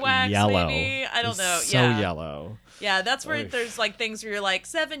mustache wax, yellow. maybe. I don't know. So Yeah. yellow. Yeah, that's where Oy. there's like things where you're like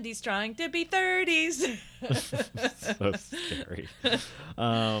 70s trying to be 30s. So scary.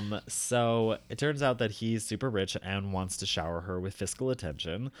 So it turns out that he's super rich and wants to shower her with fiscal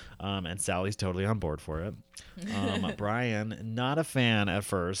attention. And Sally's totally on board for it. Brian, not a fan at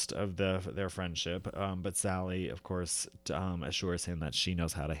first of their friendship, but Sally, of course, assures him that she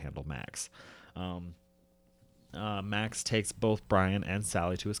knows how to handle Max. Max takes both Brian and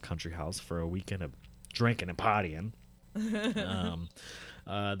Sally to his country house for a weekend of drinking and partying.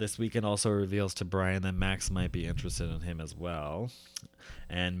 This weekend also reveals to Brian that Max might be interested in him as well,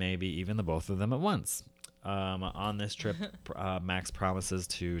 and maybe even the both of them at once. On this trip, Max promises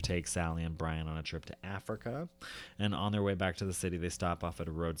to take Sally and Brian on a trip to Africa, and on their way back to the city, they stop off at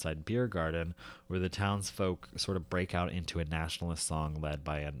a roadside beer garden where the townsfolk sort of break out into a nationalist song led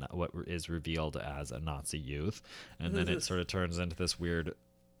by what is revealed as a Nazi youth, and then it sort of turns into this weird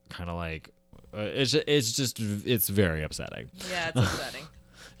kind of like it's very upsetting. Yeah, it's upsetting.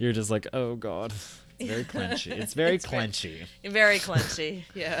 You're just like, oh god, it's very clenchy. It's very clenchy. Very clenchy.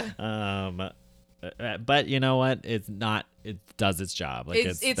 Yeah. But you know what? It's not. It does its job. Like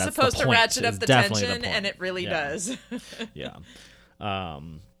It's that's supposed the to point. ratchet up It's the definitely tension, point. and it really Yeah. does. Yeah.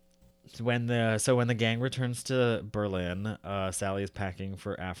 When the gang returns to Berlin, Sally is packing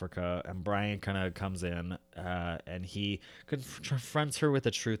for Africa, and Brian kind of comes in, and he confronts her with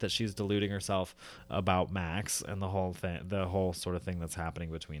the truth that she's deluding herself about Max and the whole sort of thing that's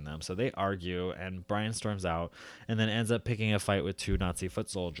happening between them. So they argue, and Brian storms out, and then ends up picking a fight with two Nazi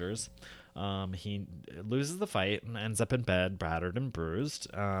foot soldiers. He loses the fight and ends up in bed, battered and bruised.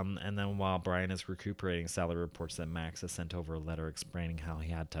 And then while Brian is recuperating, Sally reports that Max has sent over a letter explaining how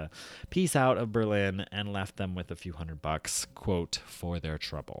he had to peace out of Berlin and left them with a few $100, quote, for their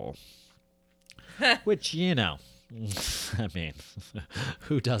trouble. Which, I mean,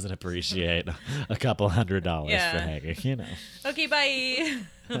 who doesn't appreciate a couple $100 Yeah. for hanging, you know? Okay, bye.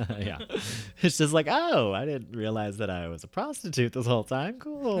 Yeah. It's just like, oh, I didn't realize that I was a prostitute this whole time.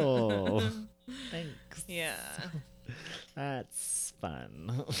 Cool. Thanks. Yeah. That's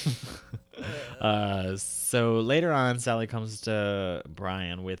fun. So later on, Sally comes to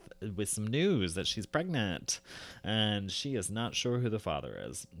Brian with some news that she's pregnant, and she is not sure who the father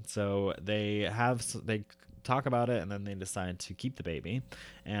is. So they talk about it, and then they decide to keep the baby.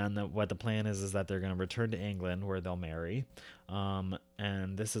 And what the plan is that they're going to return to England, where they'll marry.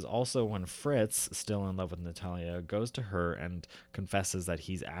 And this is also when Fritz, still in love with Natalia, goes to her and confesses that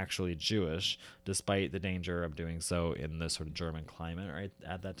he's actually Jewish, despite the danger of doing so in the sort of German climate right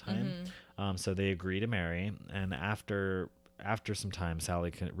at that time. So they agree to marry, and after some time, Sally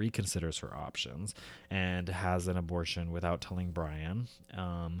reconsiders her options and has an abortion without telling Brian.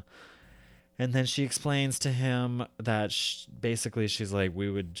 And then she explains to him that basically she's like, we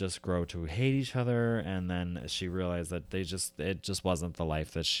would just grow to hate each other. And then she realized that it just wasn't the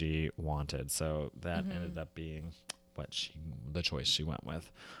life that she wanted. So that ended up being the choice she went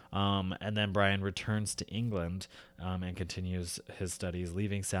with. And then Brian returns to England and continues his studies,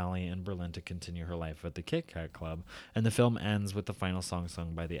 leaving Sally in Berlin to continue her life at the Kit Kat Club. And the film ends with the final song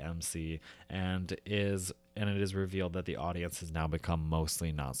sung by the MC, and it is revealed that the audience has now become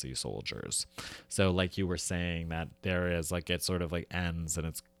mostly Nazi soldiers. So like you were saying, that there is like, it sort of like ends,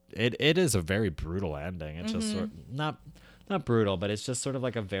 and it is a very brutal ending. It's just sort not brutal, but it's just sort of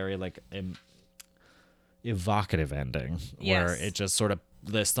like a very like evocative ending where it just sort of,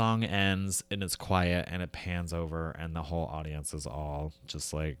 the song ends and it's quiet and it pans over and the whole audience is all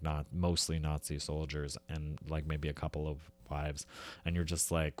just like mostly Nazi soldiers and like maybe a couple of wives, and you're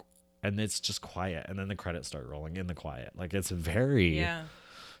just like, and it's just quiet, and then the credits start rolling in the quiet. Like it's very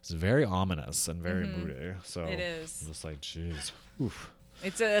ominous and very moody. So It is. I'm just like, jeez. Oof.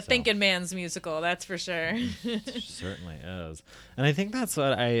 It's a thinking man's musical, that's for sure. Certainly is. And I think that's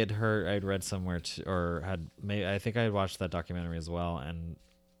what I had heard, I'd read somewhere I think I had watched that documentary as well, and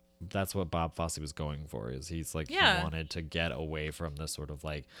that's what Bob Fosse was going for, is he's like, he wanted to get away from this sort of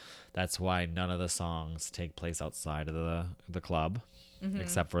like, that's why none of the songs take place outside of the club,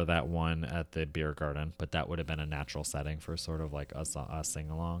 except for that one at the beer garden, but that would have been a natural setting for sort of like a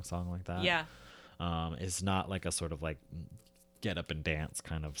sing-along song like that. Yeah. It's not like a sort of like get up and dance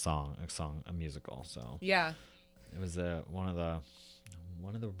kind of a musical. So Yeah. it was one of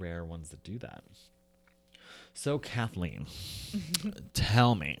the rare ones that do that. So Kathleen,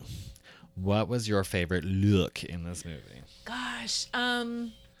 tell me, what was your favorite look in this movie? Gosh,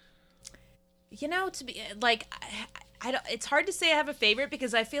 to be like, I don't. It's hard to say I have a favorite,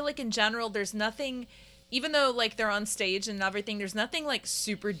 because I feel like in general there's nothing, even though like they're on stage and everything, there's nothing like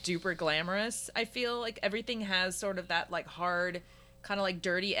super duper glamorous. I feel like everything has sort of that like hard, kind of like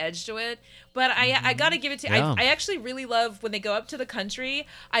dirty edge to it. But I gotta give it to I actually really love when they go up to the country.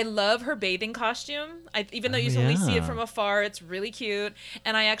 I love her bathing costume. Even though you only see it from afar, it's really cute.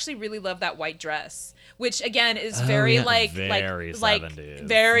 And I actually really love that white dress, which again is very very 70s.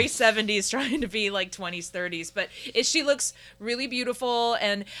 Very 70s, trying to be like 20s, 30s. But she looks really beautiful,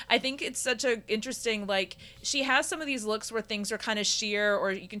 and I think it's such a interesting, like, she has some of these looks where things are kind of sheer,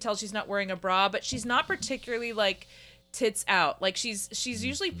 or you can tell she's not wearing a bra, but she's not particularly like tits out. Like she's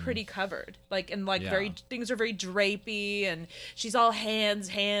usually pretty covered, like, and like very, things are very drapey, and she's all hands,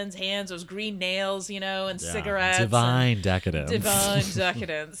 those green nails, and cigarettes, divine decadence.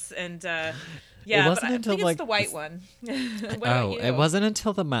 And it wasn't but until I think like it's the white one. What about you? It wasn't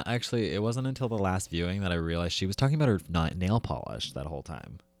until the last viewing that I realized she was talking about her nail polish that whole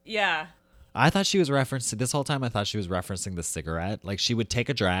time. Yeah. I thought she was referencing this whole time. I thought she was referencing the cigarette. Like she would take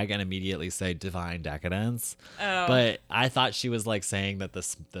a drag and immediately say divine decadence. Oh. But I thought she was like saying that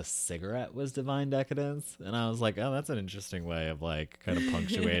the cigarette was divine decadence, and I was like, oh, that's an interesting way of like kind of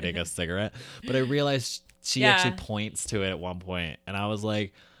punctuating a cigarette. But I realized she actually points to it at one point, and I was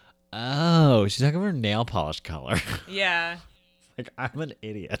like, oh, she's talking about her nail polish color. Yeah. Like, I'm an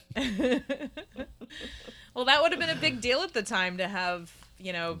idiot. Well, that would have been a big deal at the time to have, such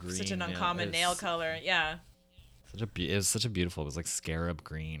an Green, uncommon nail color. Yeah. It was such a beautiful. It was like scarab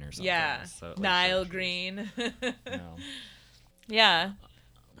green or something. Yeah. So, like, Nile green. Yeah. Yeah.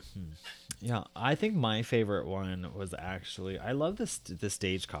 Yeah, I think my favorite one was actually, I love the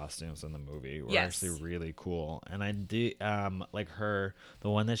stage costumes in the movie were actually really cool, and I do like the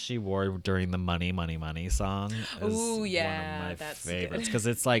one that she wore during the Money Money Money song is Ooh, one yeah, of my that's favorites, because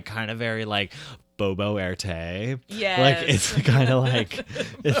it's like kind of very like Bobo Erte. Yes. Like it's kind of like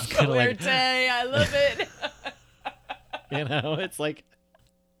Bobo Erte, I love it. It's like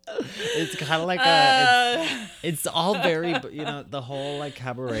It's kind of like it's all very, the whole like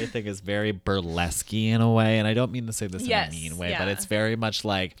cabaret thing is very burlesque in a way, and I don't mean to say this in a mean way, but it's very much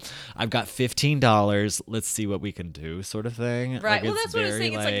like, I've got $15, let's see what we can do, sort of thing. Right. Like, Well, that's what I was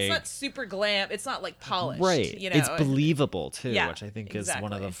saying. like, It's not super glam. It's not like polished. right. You know? It's believable too, Yeah, which I think is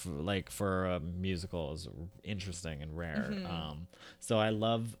one of the for a musical is interesting and rare. So I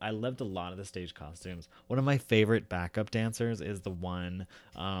loved a lot of the stage costumes. One of my favorite backup dancers is the one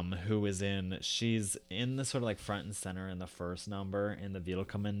who is she's in the sort of like front and center in the first number, in the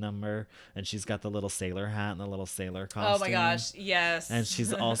Willkommen number, and she's got the little sailor hat and the little sailor costume. Oh my gosh, yes. And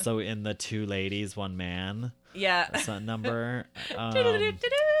she's also in the Two Ladies, One Man number.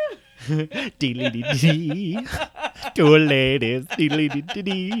 Dee-lee-dee-dee. Two ladies.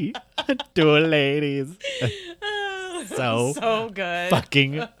 Dee-lee-dee-dee. Two ladies. So good.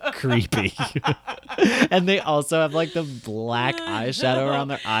 Fucking creepy. And they also have like the black eyeshadow around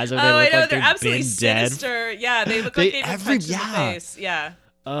their eyes, or they look like they're absolutely been sinister. Yeah, they look like they've been punched in the face. Yeah.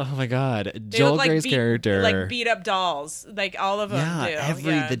 Oh my god, They Joel look like Grey's character, like beat up dolls, like all of them do.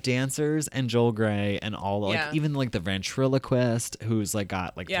 The dancers and Joel Grey and all even like the ventriloquist who's like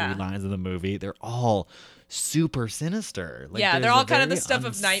got like 3 lines in the movie, they're all super sinister. Like, they're all kind of the stuff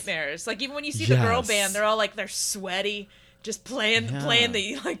of nightmares. Like even when you see the girl band, they're all like they're sweaty, just playing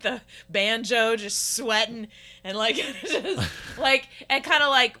the like the banjo, just sweating and like just, like and kind of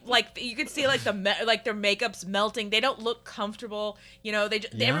like you could see like like their makeup's melting. They don't look comfortable. You know,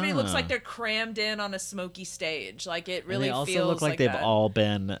 everybody looks like they're crammed in on a smoky stage. Like it really feels feels look like that.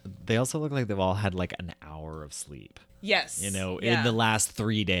 They also look like they've all had like an hour of sleep. Yes. In the last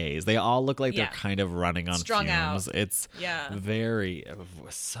 3 days. They all look like they're kind of running on strung fumes. Out. It's very,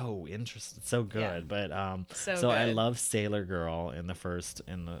 so interesting. So good. Yeah. But, so good. I love Sailor Girl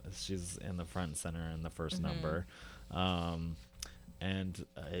she's in the front and center in the first number. And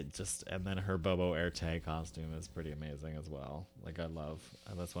then her Bobo Erte costume is pretty amazing as well. Like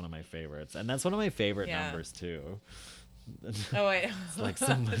that's one of my favorites. And that's one of my favorite numbers too. Oh wait! It's like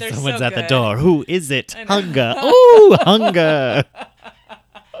someone's so at the good. door. Who is it? Hunger. Ooh, Hunger.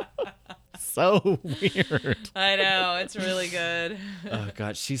 So weird. I know, it's really good. Oh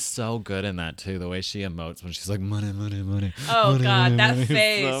god, she's so good in that too. The way she emotes when she's like money, money, money. Oh money, god, money, that money.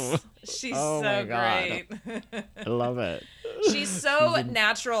 face. She's so great. I love it. She's so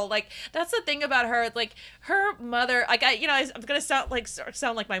natural. Like that's the thing about her. Like her mother. Like I'm gonna sound like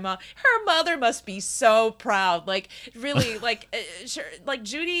my mom. Her mother must be so proud. Like really, like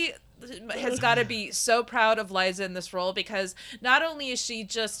Judy has got to be so proud of Liza in this role, because not only is she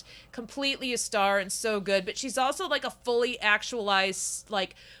just completely a star and so good, but she's also like a fully actualized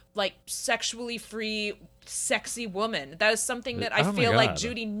like sexually free sexy woman. That is something that I feel like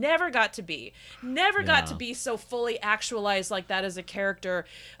Judy never got to be so fully actualized like that as a character,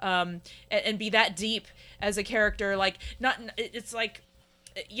 and be that deep as a character. Like it's like,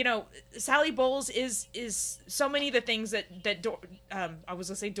 Sally Bowles is so many of the things that I was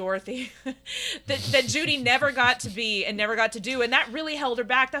gonna say Dorothy that Judy never got to be and never got to do, and that really held her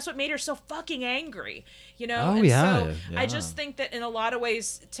back. That's what made her so fucking angry, So I just think that in a lot of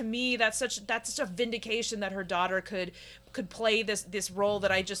ways, to me, that's such a vindication that her daughter could play this role,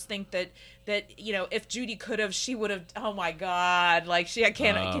 that I just think that if Judy could have, she would have. Oh my God! Like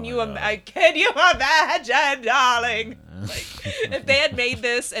can you imagine, darling? Like if they had made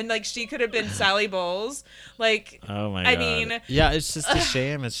this and like she could have been Sally Bowles, like oh my God. I mean, yeah, it's just a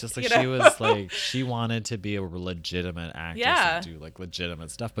shame. It's just like she was like she wanted to be a legitimate actress and do like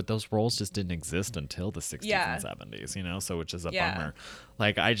legitimate stuff, but those roles just didn't exist until the 60s and 70s, so which is a bummer.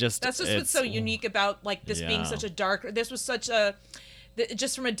 Like that's just what's so unique about like this being such a dark. This was such a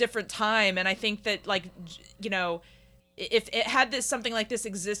just from a different time, and I think that like if it had something like this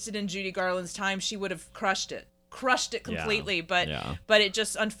existed in Judy Garland's time, she would have crushed it completely. But it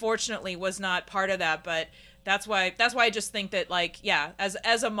just unfortunately was not part of that. But that's why I just think that like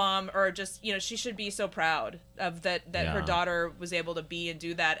as a mom, or just she should be so proud of that her daughter was able to be and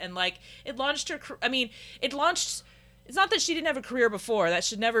do that, and like it launched her. I mean, it launched. It's not that she didn't have a career before. That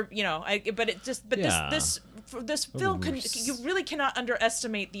should never, this film you really cannot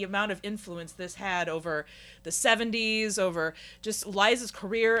underestimate the amount of influence this had over the 70s, over just Liza's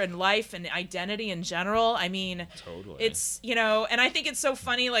career and life and identity in general. I mean, totally. It's, and I think it's so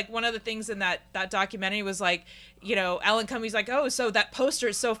funny. Like one of the things in that documentary was like, Alan Cummings like, oh, so that poster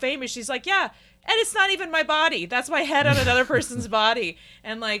is so famous. She's like, yeah. and it's not even my body. That's my head on another person's body.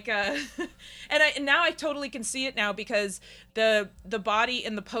 And like, and now I totally can see it now, because the body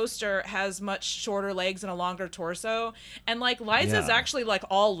in the poster has much shorter legs and a longer torso. And like Liza's Yeah. actually like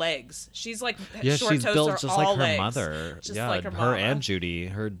all legs. She's like Yeah, short she's toes built are just all like her legs. mother. Just Yeah, like her her mama. and Judy.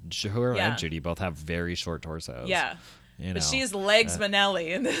 Her Yeah. and Judy both have very short torsos. Yeah. You But know. she is legs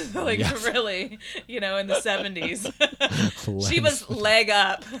Manelli, and like Yes. really, in the 70s. She Legs- was leg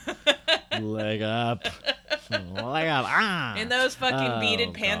up. leg up. Leg up. Ah. In those fucking beaded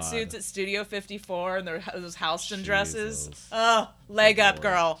Oh, pantsuits God. at Studio 54 and those Halston dresses. Jesus. Oh, leg Good up, Lord.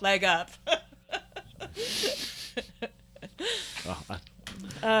 girl. Leg up.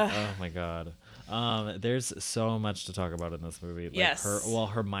 Oh my god. There's so much to talk about in this movie. Like Yes.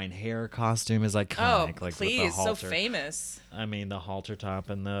 her Mein Hair costume is Oh, iconic. Like please. with the So halter. famous. I mean, the halter top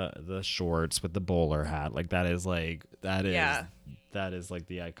and the shorts with the bowler hat. Like that is like that is Yeah. that is like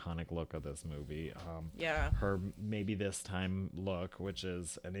the iconic look of this movie. Yeah. Her maybe this time look, which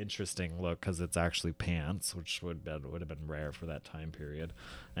is an interesting look because it's actually pants, which would have been rare for that time period,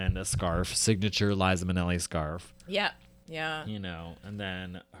 and a scarf, signature Liza Minnelli scarf. Yeah. Yeah. You know, and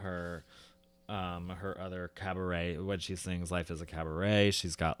then her other cabaret, when she sings Life is a Cabaret,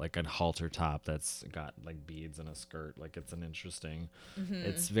 she's got like a halter top that's got like beads and a skirt. Like it's an interesting,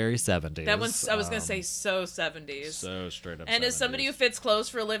 it's very 70s. That one's, I was going to say, so 70s. so straight up And as 70s. somebody who fits clothes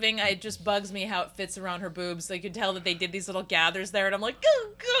for a living, it just bugs me how it fits around her boobs. So you can tell that they did these little gathers there, and I'm like,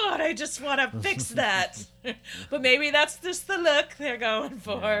 oh god, I just want to fix that. But maybe that's just the look they're going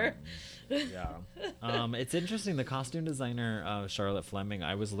for. Yeah. It's interesting. The costume designer, Charlotte Fleming,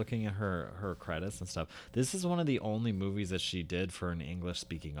 I was looking at her credits and stuff. This is one of the only movies that she did for an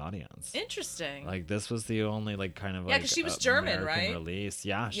English-speaking audience. Interesting. Like this was the only like kind of Yeah, 'cause she was German, American right? release.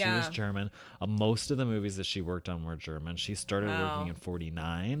 Yeah, she Yeah. was German. Most of the movies that she worked on were German. She started Wow. working in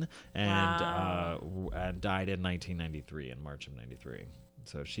 '49 and and died in 1993 in March of '93.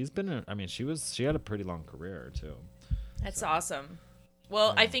 So she's been. She had a pretty long career too. That's awesome.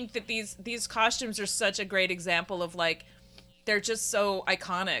 Well, I think that these costumes are such a great example of like, they're just so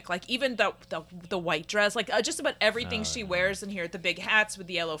iconic. Like even the white dress, like just about everything she wears in here. The big hats with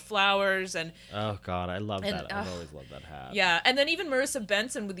the yellow flowers and Oh God, I love And, that. I've always loved that hat. yeah, and then even Marissa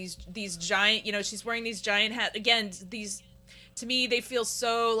Benson with these giant, she's wearing these giant hats. Again, these, to me, they feel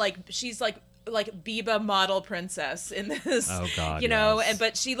so like she's like Biba model princess in this. Oh God, and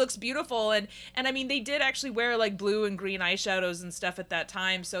but she looks beautiful, and I mean they did actually wear like blue and green eyeshadows and stuff at that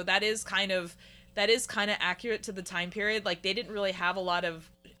time, so that is kind of accurate to the time period. Like they didn't really have a lot of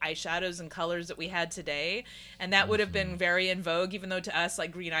eyeshadows and colors that we had today, and that would have been very in vogue, even though to us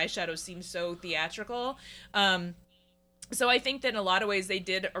like green eyeshadow seems so theatrical. So I think that in a lot of ways they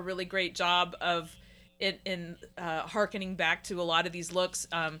did a really great job of in harkening back to a lot of these looks,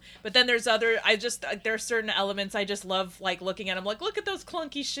 but then there's there are certain elements I just love, like looking at them, like look at those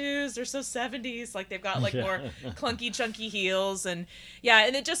clunky shoes, they're so 70s, like they've got like more clunky chunky heels, and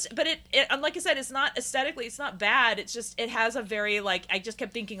and it just, but it like I said, it's not aesthetically, it's not bad, it's just, it has a very like, I just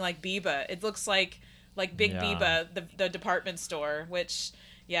kept thinking like Biba, it looks like Big Yeah. Biba, the department store, which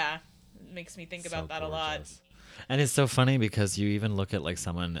makes me think about that a lot. gorgeous. And it's so funny because you even look at like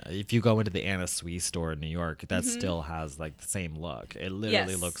someone, if you go into the Anna Sui store in New York, that still has like the same look. It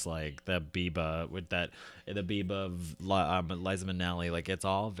literally Yes. looks like the Biba with that, the Biba of Liza Minnelli. Like it's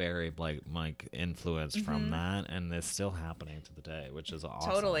all very like influenced from that, and it's still happening to the day, which is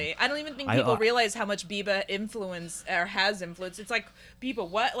awesome. Totally. I don't even think I- people realize how much Biba has influence. It's like, Biba,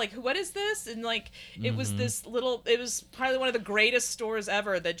 what? Like, what is this? And like, it was this little, it was probably one of the greatest stores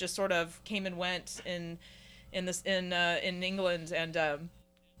ever that just sort of came and went in England. And,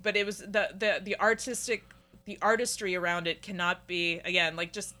 but it was the artistry around it cannot be, again,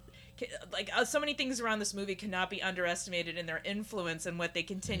 like just, like so many things around this movie cannot be underestimated in their influence and what they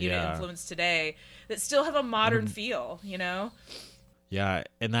continue to Yeah. influence today that still have a modern feel, Yeah,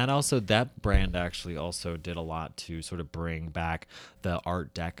 and that brand actually also did a lot to sort of bring back the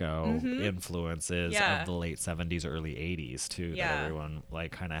Art Deco influences Yeah. of the late 70s, early 80s too. Yeah. That everyone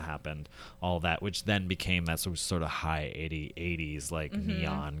like kind of happened, all that, which then became that sort of high 80s like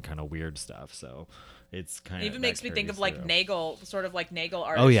neon kind of weird stuff. So it's kind It of even makes me think of like Nagel, sort of like Nagel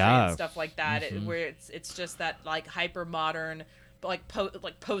artistry Oh, yeah. and stuff like that, where it's just that like hyper modern, like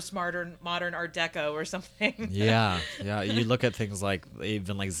postmodern modern Art Deco or something. Yeah. You look at things like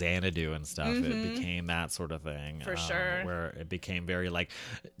even like Xanadu and stuff. It became that sort of thing. For sure. Where it became very like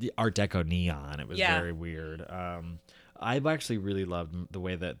the Art Deco neon. It was Yeah. very weird. I've actually really loved the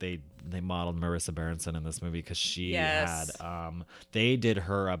way that they they modeled Marissa Berenson in this movie because she Yes. had they did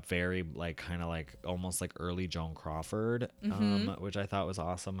her up very like kind of like almost like early Joan Crawford, which I thought was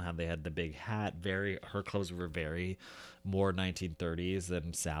awesome. How they had the big hat, her clothes were very more 1930s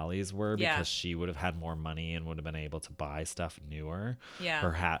than Sally's were Yeah. because she would have had more money and would have been able to buy stuff newer. Yeah.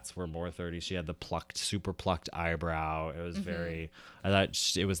 Her hats were more 30s. She had the super plucked eyebrow. It was very, I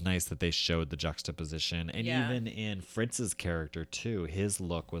thought it was nice that they showed the juxtaposition. And Yeah. even in Fritz's character too, his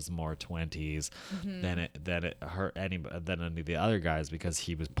look was more 20s than any of the other guys because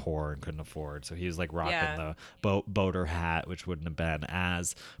he was poor and couldn't afford. So he was like rocking Yeah. the boater hat, which wouldn't have been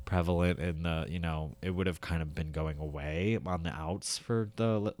as prevalent in the, it would have kind of been going away on the outs for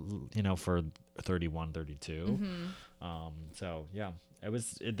for 31, 32. So yeah,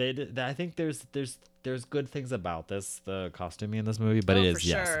 I think there's good things about the costuming in this movie, but Oh, it is for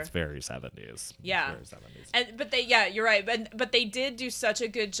sure. it's very 70s. Yeah. It's very 70s. But you're right. But they did do such a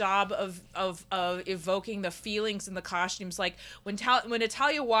good job of evoking the feelings in the costumes. Like when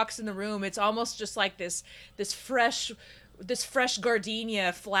Natalia walks in the room, it's almost just like this fresh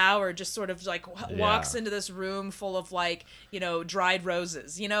gardenia flower just sort of like walks into this room full of like, dried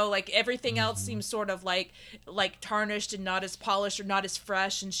roses, like everything else seems sort of like tarnished and not as polished or not as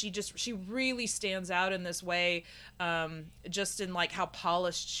fresh. And she really stands out in this way, just in like how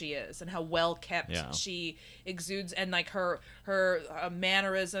polished she is and how well kept she exudes, and like her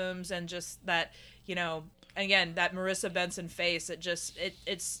mannerisms, and just that, again, that Marissa Benson face, it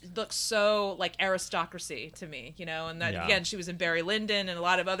looks so like aristocracy to me, and that again, she was in Barry Lyndon and a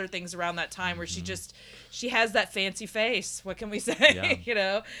lot of other things around that time where she has that fancy face. What can we say?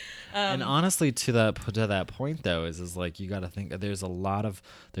 And honestly, to that point though, is like you got to think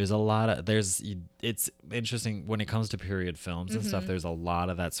it's interesting when it comes to period films and stuff. There's a lot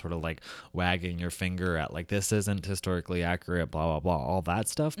of that sort of like wagging your finger at like this isn't historically accurate, blah blah blah, all that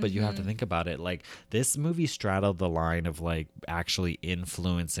stuff. But you have to think about it. Like this movie straddled the line of like actually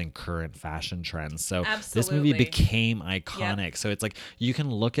influencing current fashion trends. So this movie Absolutely. became iconic. Yep. So it's like you can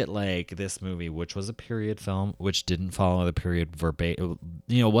look at like this movie, which was a period film, which didn't follow the period verbatim.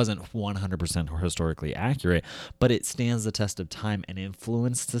 Wasn't 100% historically accurate, but it stands the test of time and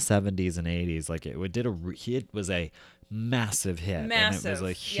influenced the 70s and 80s. Like it was a massive hit. Massive,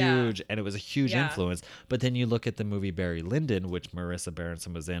 and it was a huge influence. But then you look at the movie Barry Lyndon, which Marissa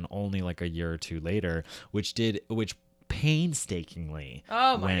Berenson was in only like a year or two later, which painstakingly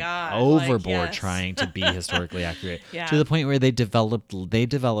Oh my went God, overboard yes. trying to be historically accurate Yeah. to the point where they developed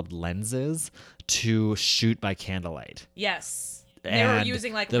lenses to shoot by candlelight. Yes. They were And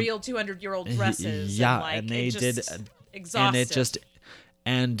using like the- real 200-year-old dresses. Yeah, and they it did, just exhaustive.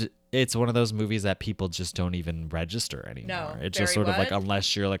 and it's one of those movies that people just don't even register anymore. No, It's just very sort of like what?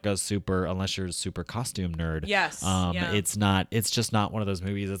 unless you're a super costume nerd. Yes, yeah. It's just not one of those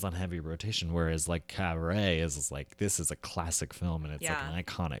movies that's on heavy rotation. Whereas like Cabaret is like, this is a classic film and it's like Yeah. an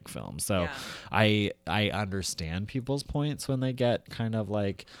iconic film. So Yeah. I understand people's points when they get kind of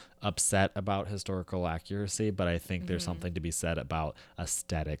like upset about historical accuracy, but I think there's something to be said about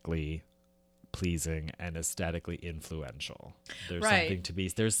aesthetically pleasing and aesthetically influential. There's Right. something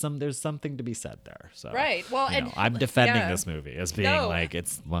to be said there. So Right. Well, and I'm defending yeah. this movie as being No. like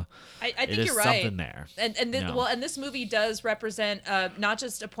it's I think it is you're right. something there. And this movie does represent not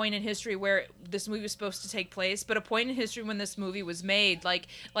just a point in history where this movie was supposed to take place, but a point in history when this movie was made. Like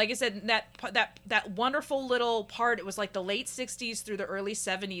I said, that wonderful little part. It was like the late '60s through the early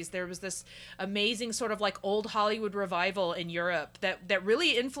 '70s. There was this amazing sort of like old Hollywood revival in Europe that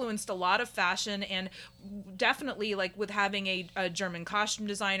really influenced a lot of fashion, and definitely like with having a German costume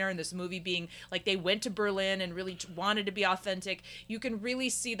designer, and this movie being like they went to Berlin and really wanted to be authentic. You can really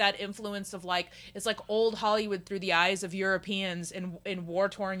see that influence of like it's like old Hollywood through the eyes of Europeans in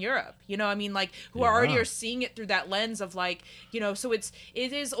war-torn Europe. I mean, like who are already seeing it through that lens of like, so it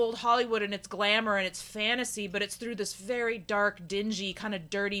is old Hollywood and it's glamour and it's fantasy, but it's through this very dark, dingy, kind of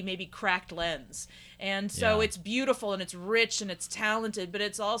dirty, maybe cracked lens. And so it's beautiful and it's rich and it's talented, but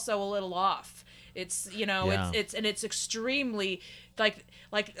it's also a little off. It's it's extremely like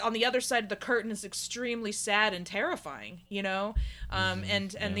on the other side of the curtain is extremely sad and terrifying,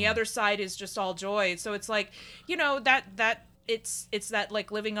 and the other side is just all joy. So it's like, that it's that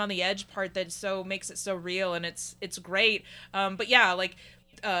like living on the edge part that so makes it so real, and it's great. But yeah, like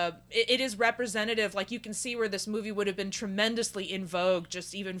it is representative. Like you can see where this movie would have been tremendously in vogue,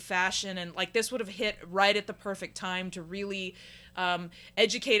 just even fashion, and like this would have hit right at the perfect time to really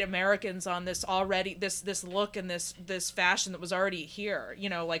educate Americans on this look and this fashion that was already here,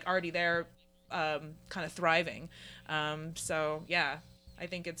 like already there, kind of thriving. So yeah, I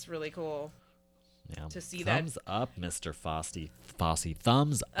think it's really cool. Yeah. to see that. Thumbs up, Mr. Fosse.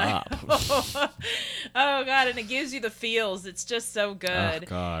 Thumbs up. Oh God, and it gives you the feels. It's just so good. Oh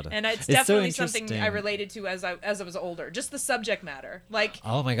God. And it's It's so definitely something I interesting. related to as I was older. Just the subject matter. Like,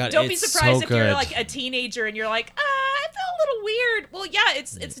 Oh my God, don't be it's surprised so if you're good. like a teenager and you're like, I felt a little weird. Well, yeah,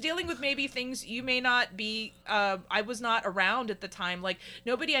 it's dealing with maybe things you may not be. I was not around at the time. Like,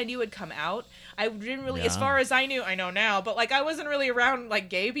 nobody I knew had come out. I didn't really, as Yeah. far as I knew, I know now, but like I wasn't really around like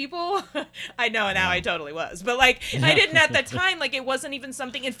gay people. I know now, I totally was, but like I didn't at that time. Like, it wasn't even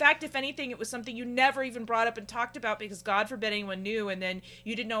something. In fact, if anything, it was something you never even brought up and talked about because God forbid anyone knew, and then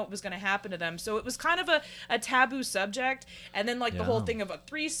you didn't know what was going to happen to them. So it was kind of a taboo subject. And then like the whole Yeah. thing of a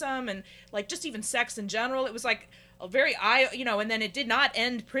threesome and like just even sex in general, it was like a very and then it did not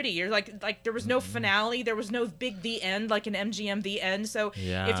end pretty. You're like there was no finale, there was no big the end like an MGM the end. So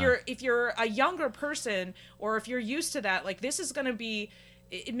Yeah. if you're a younger person, or if you're used to that, like this is going to be,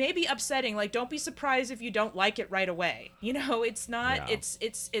 it may be upsetting. Like, don't be surprised if you don't like it right away. It's not.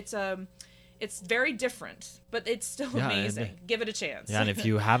 Yeah. It's very different, but it's still Yeah, and- amazing. Give it a chance. Yeah, and if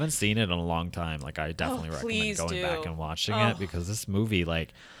you haven't seen it in a long time, like I definitely recommend please going do. back and watching Oh. it because this movie,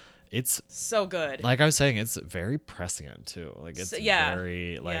 like, it's so good. like I was saying, it's very prescient too. Like it's yeah.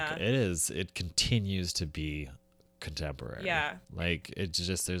 very like Yeah. it is. It continues to be contemporary. Yeah. Like it's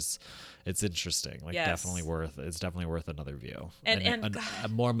just it's interesting. Like Yes. it's definitely worth another view And a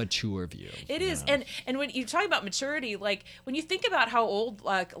more mature view. It is, you know? and when you talk about maturity, like when you think about how old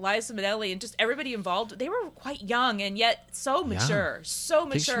like Liza Minnelli and just everybody involved, they were quite young and yet so mature, so I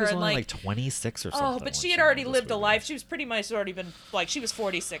think she mature, was and only like 26 or something. oh, but when she had made already this lived a movie. life. She was pretty much already been like she was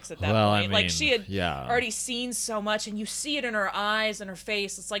 46 at that Well, I point. Like mean, she had yeah. already seen so much, and you see it in her eyes and her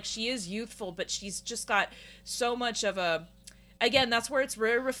face. It's like she is youthful, but she's just got so much of a. Again, that's where it's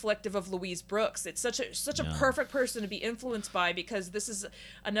very reflective of Louise Brooks. It's such a Yeah. perfect person to be influenced by, because this is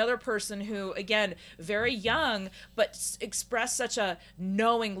another person who, again, very young, but expressed such a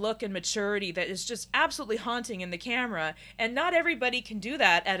knowing look and maturity that is just absolutely haunting in the camera. And not everybody can do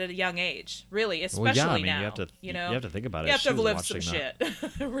that at a young age, really, especially Well, yeah, I mean, now. you have to think about it. You have She to have was lived some watching shit,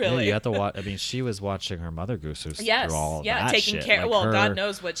 that- really. Yeah, you have to watch. I mean, she was watching her mother Gooses Yes, through all of yeah, that taking shit. care. Like Well, her- God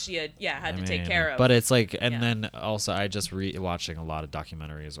knows what she had, had to take care of. But it's like, and Yeah. then also I just watching a lot of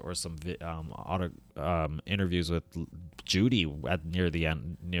documentaries or some interviews with Judy at near the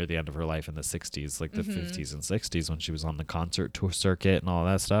end of her life in the 60s, like the 50s and 60s when she was on the concert tour circuit and all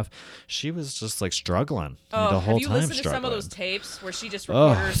that stuff. She was just like struggling the whole have you time. listened to some of struggling. those tapes where she just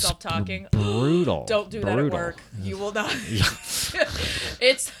recorded Oh, herself talking? brutal. Don't do that at Brutal. work. You will not.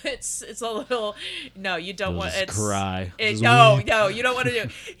 it's a little. No, you don't You'll want. just It's cry. Just no, weep. no, you don't want to do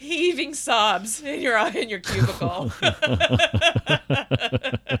heaving sobs in your cubicle.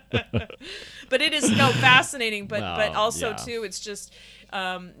 But it is fascinating. But Well, also yeah. too, it's just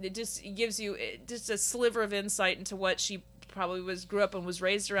it just gives you just a sliver of insight into what she probably grew up and was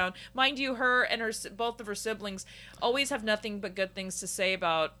raised around. Mind you, her and both of her siblings always have nothing but good things to say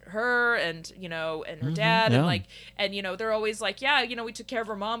about her and and her dad, yeah. and they're always like, we took care of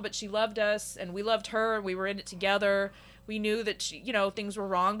her mom, but she loved us and we loved her and we were in it together. We knew that she, things were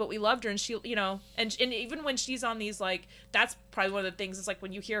wrong, but we loved her, and she, and even when she's on these, like, that's probably one of the things. It's like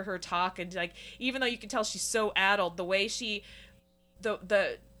when you hear her talk, and like, even though you can tell she's so addled, the way she,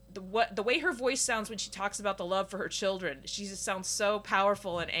 the way her voice sounds when she talks about the love for her children, she just sounds so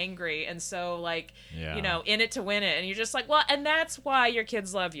powerful and angry, and so like, Yeah. in it to win it, and you're just like, well, and that's why your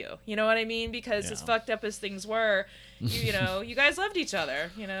kids love you. You know what I mean? Because as Yeah. fucked up as things were, you guys loved each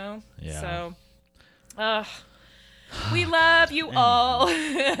other. Yeah. So, we love you all.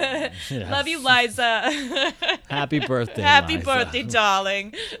 Love you, Liza. Happy birthday. Happy Liza. birthday,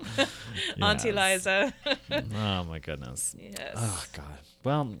 darling. Auntie Yes. Liza. Oh my goodness. Yes. Oh God.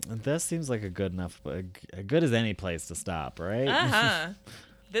 Well, this seems like a good enough, good as any place to stop, right? Uh-huh.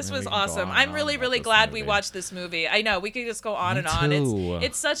 This Yeah, was we can go awesome. on and I'm on really, about really this glad we movie. watched this movie. I know we could just go on Me and on. too.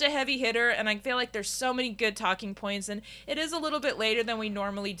 It's such a heavy hitter, and I feel like there's so many good talking points, and it is a little bit later than we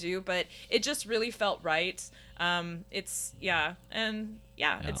normally do, but it just really felt right. It's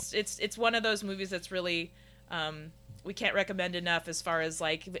one of those movies that's really we can't recommend enough as far as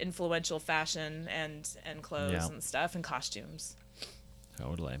like influential fashion and clothes Yeah. and stuff and costumes.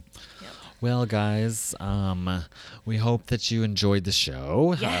 Totally. Yep. Well, guys, we hope that you enjoyed the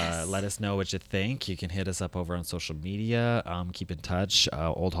show. Yes. Let us know what you think. You can hit us up over on social media. Keep in touch.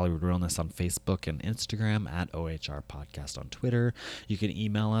 Old Hollywood Realness on Facebook and Instagram, at OHR Podcast on Twitter. You can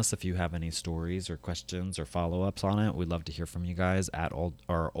email us if you have any stories or questions or follow-ups on it. We'd love to hear from you guys at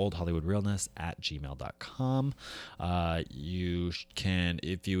oldhollywoodrealness@gmail.com. You can,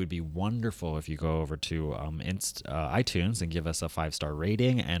 if you would be wonderful if you go over to iTunes and give us a 5-star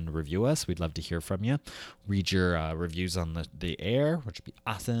rating and review us. We'd love to hear from you. Read your reviews on the air, which would be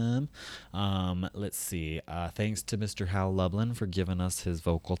awesome. Let's see. Thanks to Mr. Hal Lublin for giving us his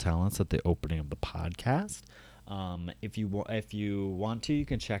vocal talents at the opening of the podcast. If you want to, you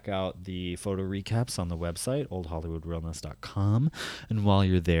can check out the photo recaps on the website, oldhollywoodrealness.com. And while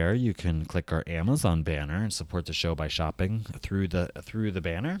you're there, you can click our Amazon banner and support the show by shopping through the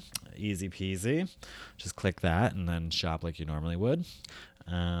banner. Easy peasy. Just click that and then shop like you normally would.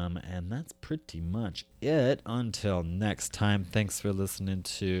 And that's pretty much it. Until next time, thanks for listening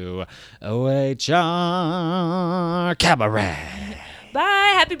to OHR Cabaret.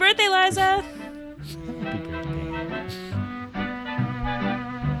 Bye. Happy birthday, Liza. Happy birthday.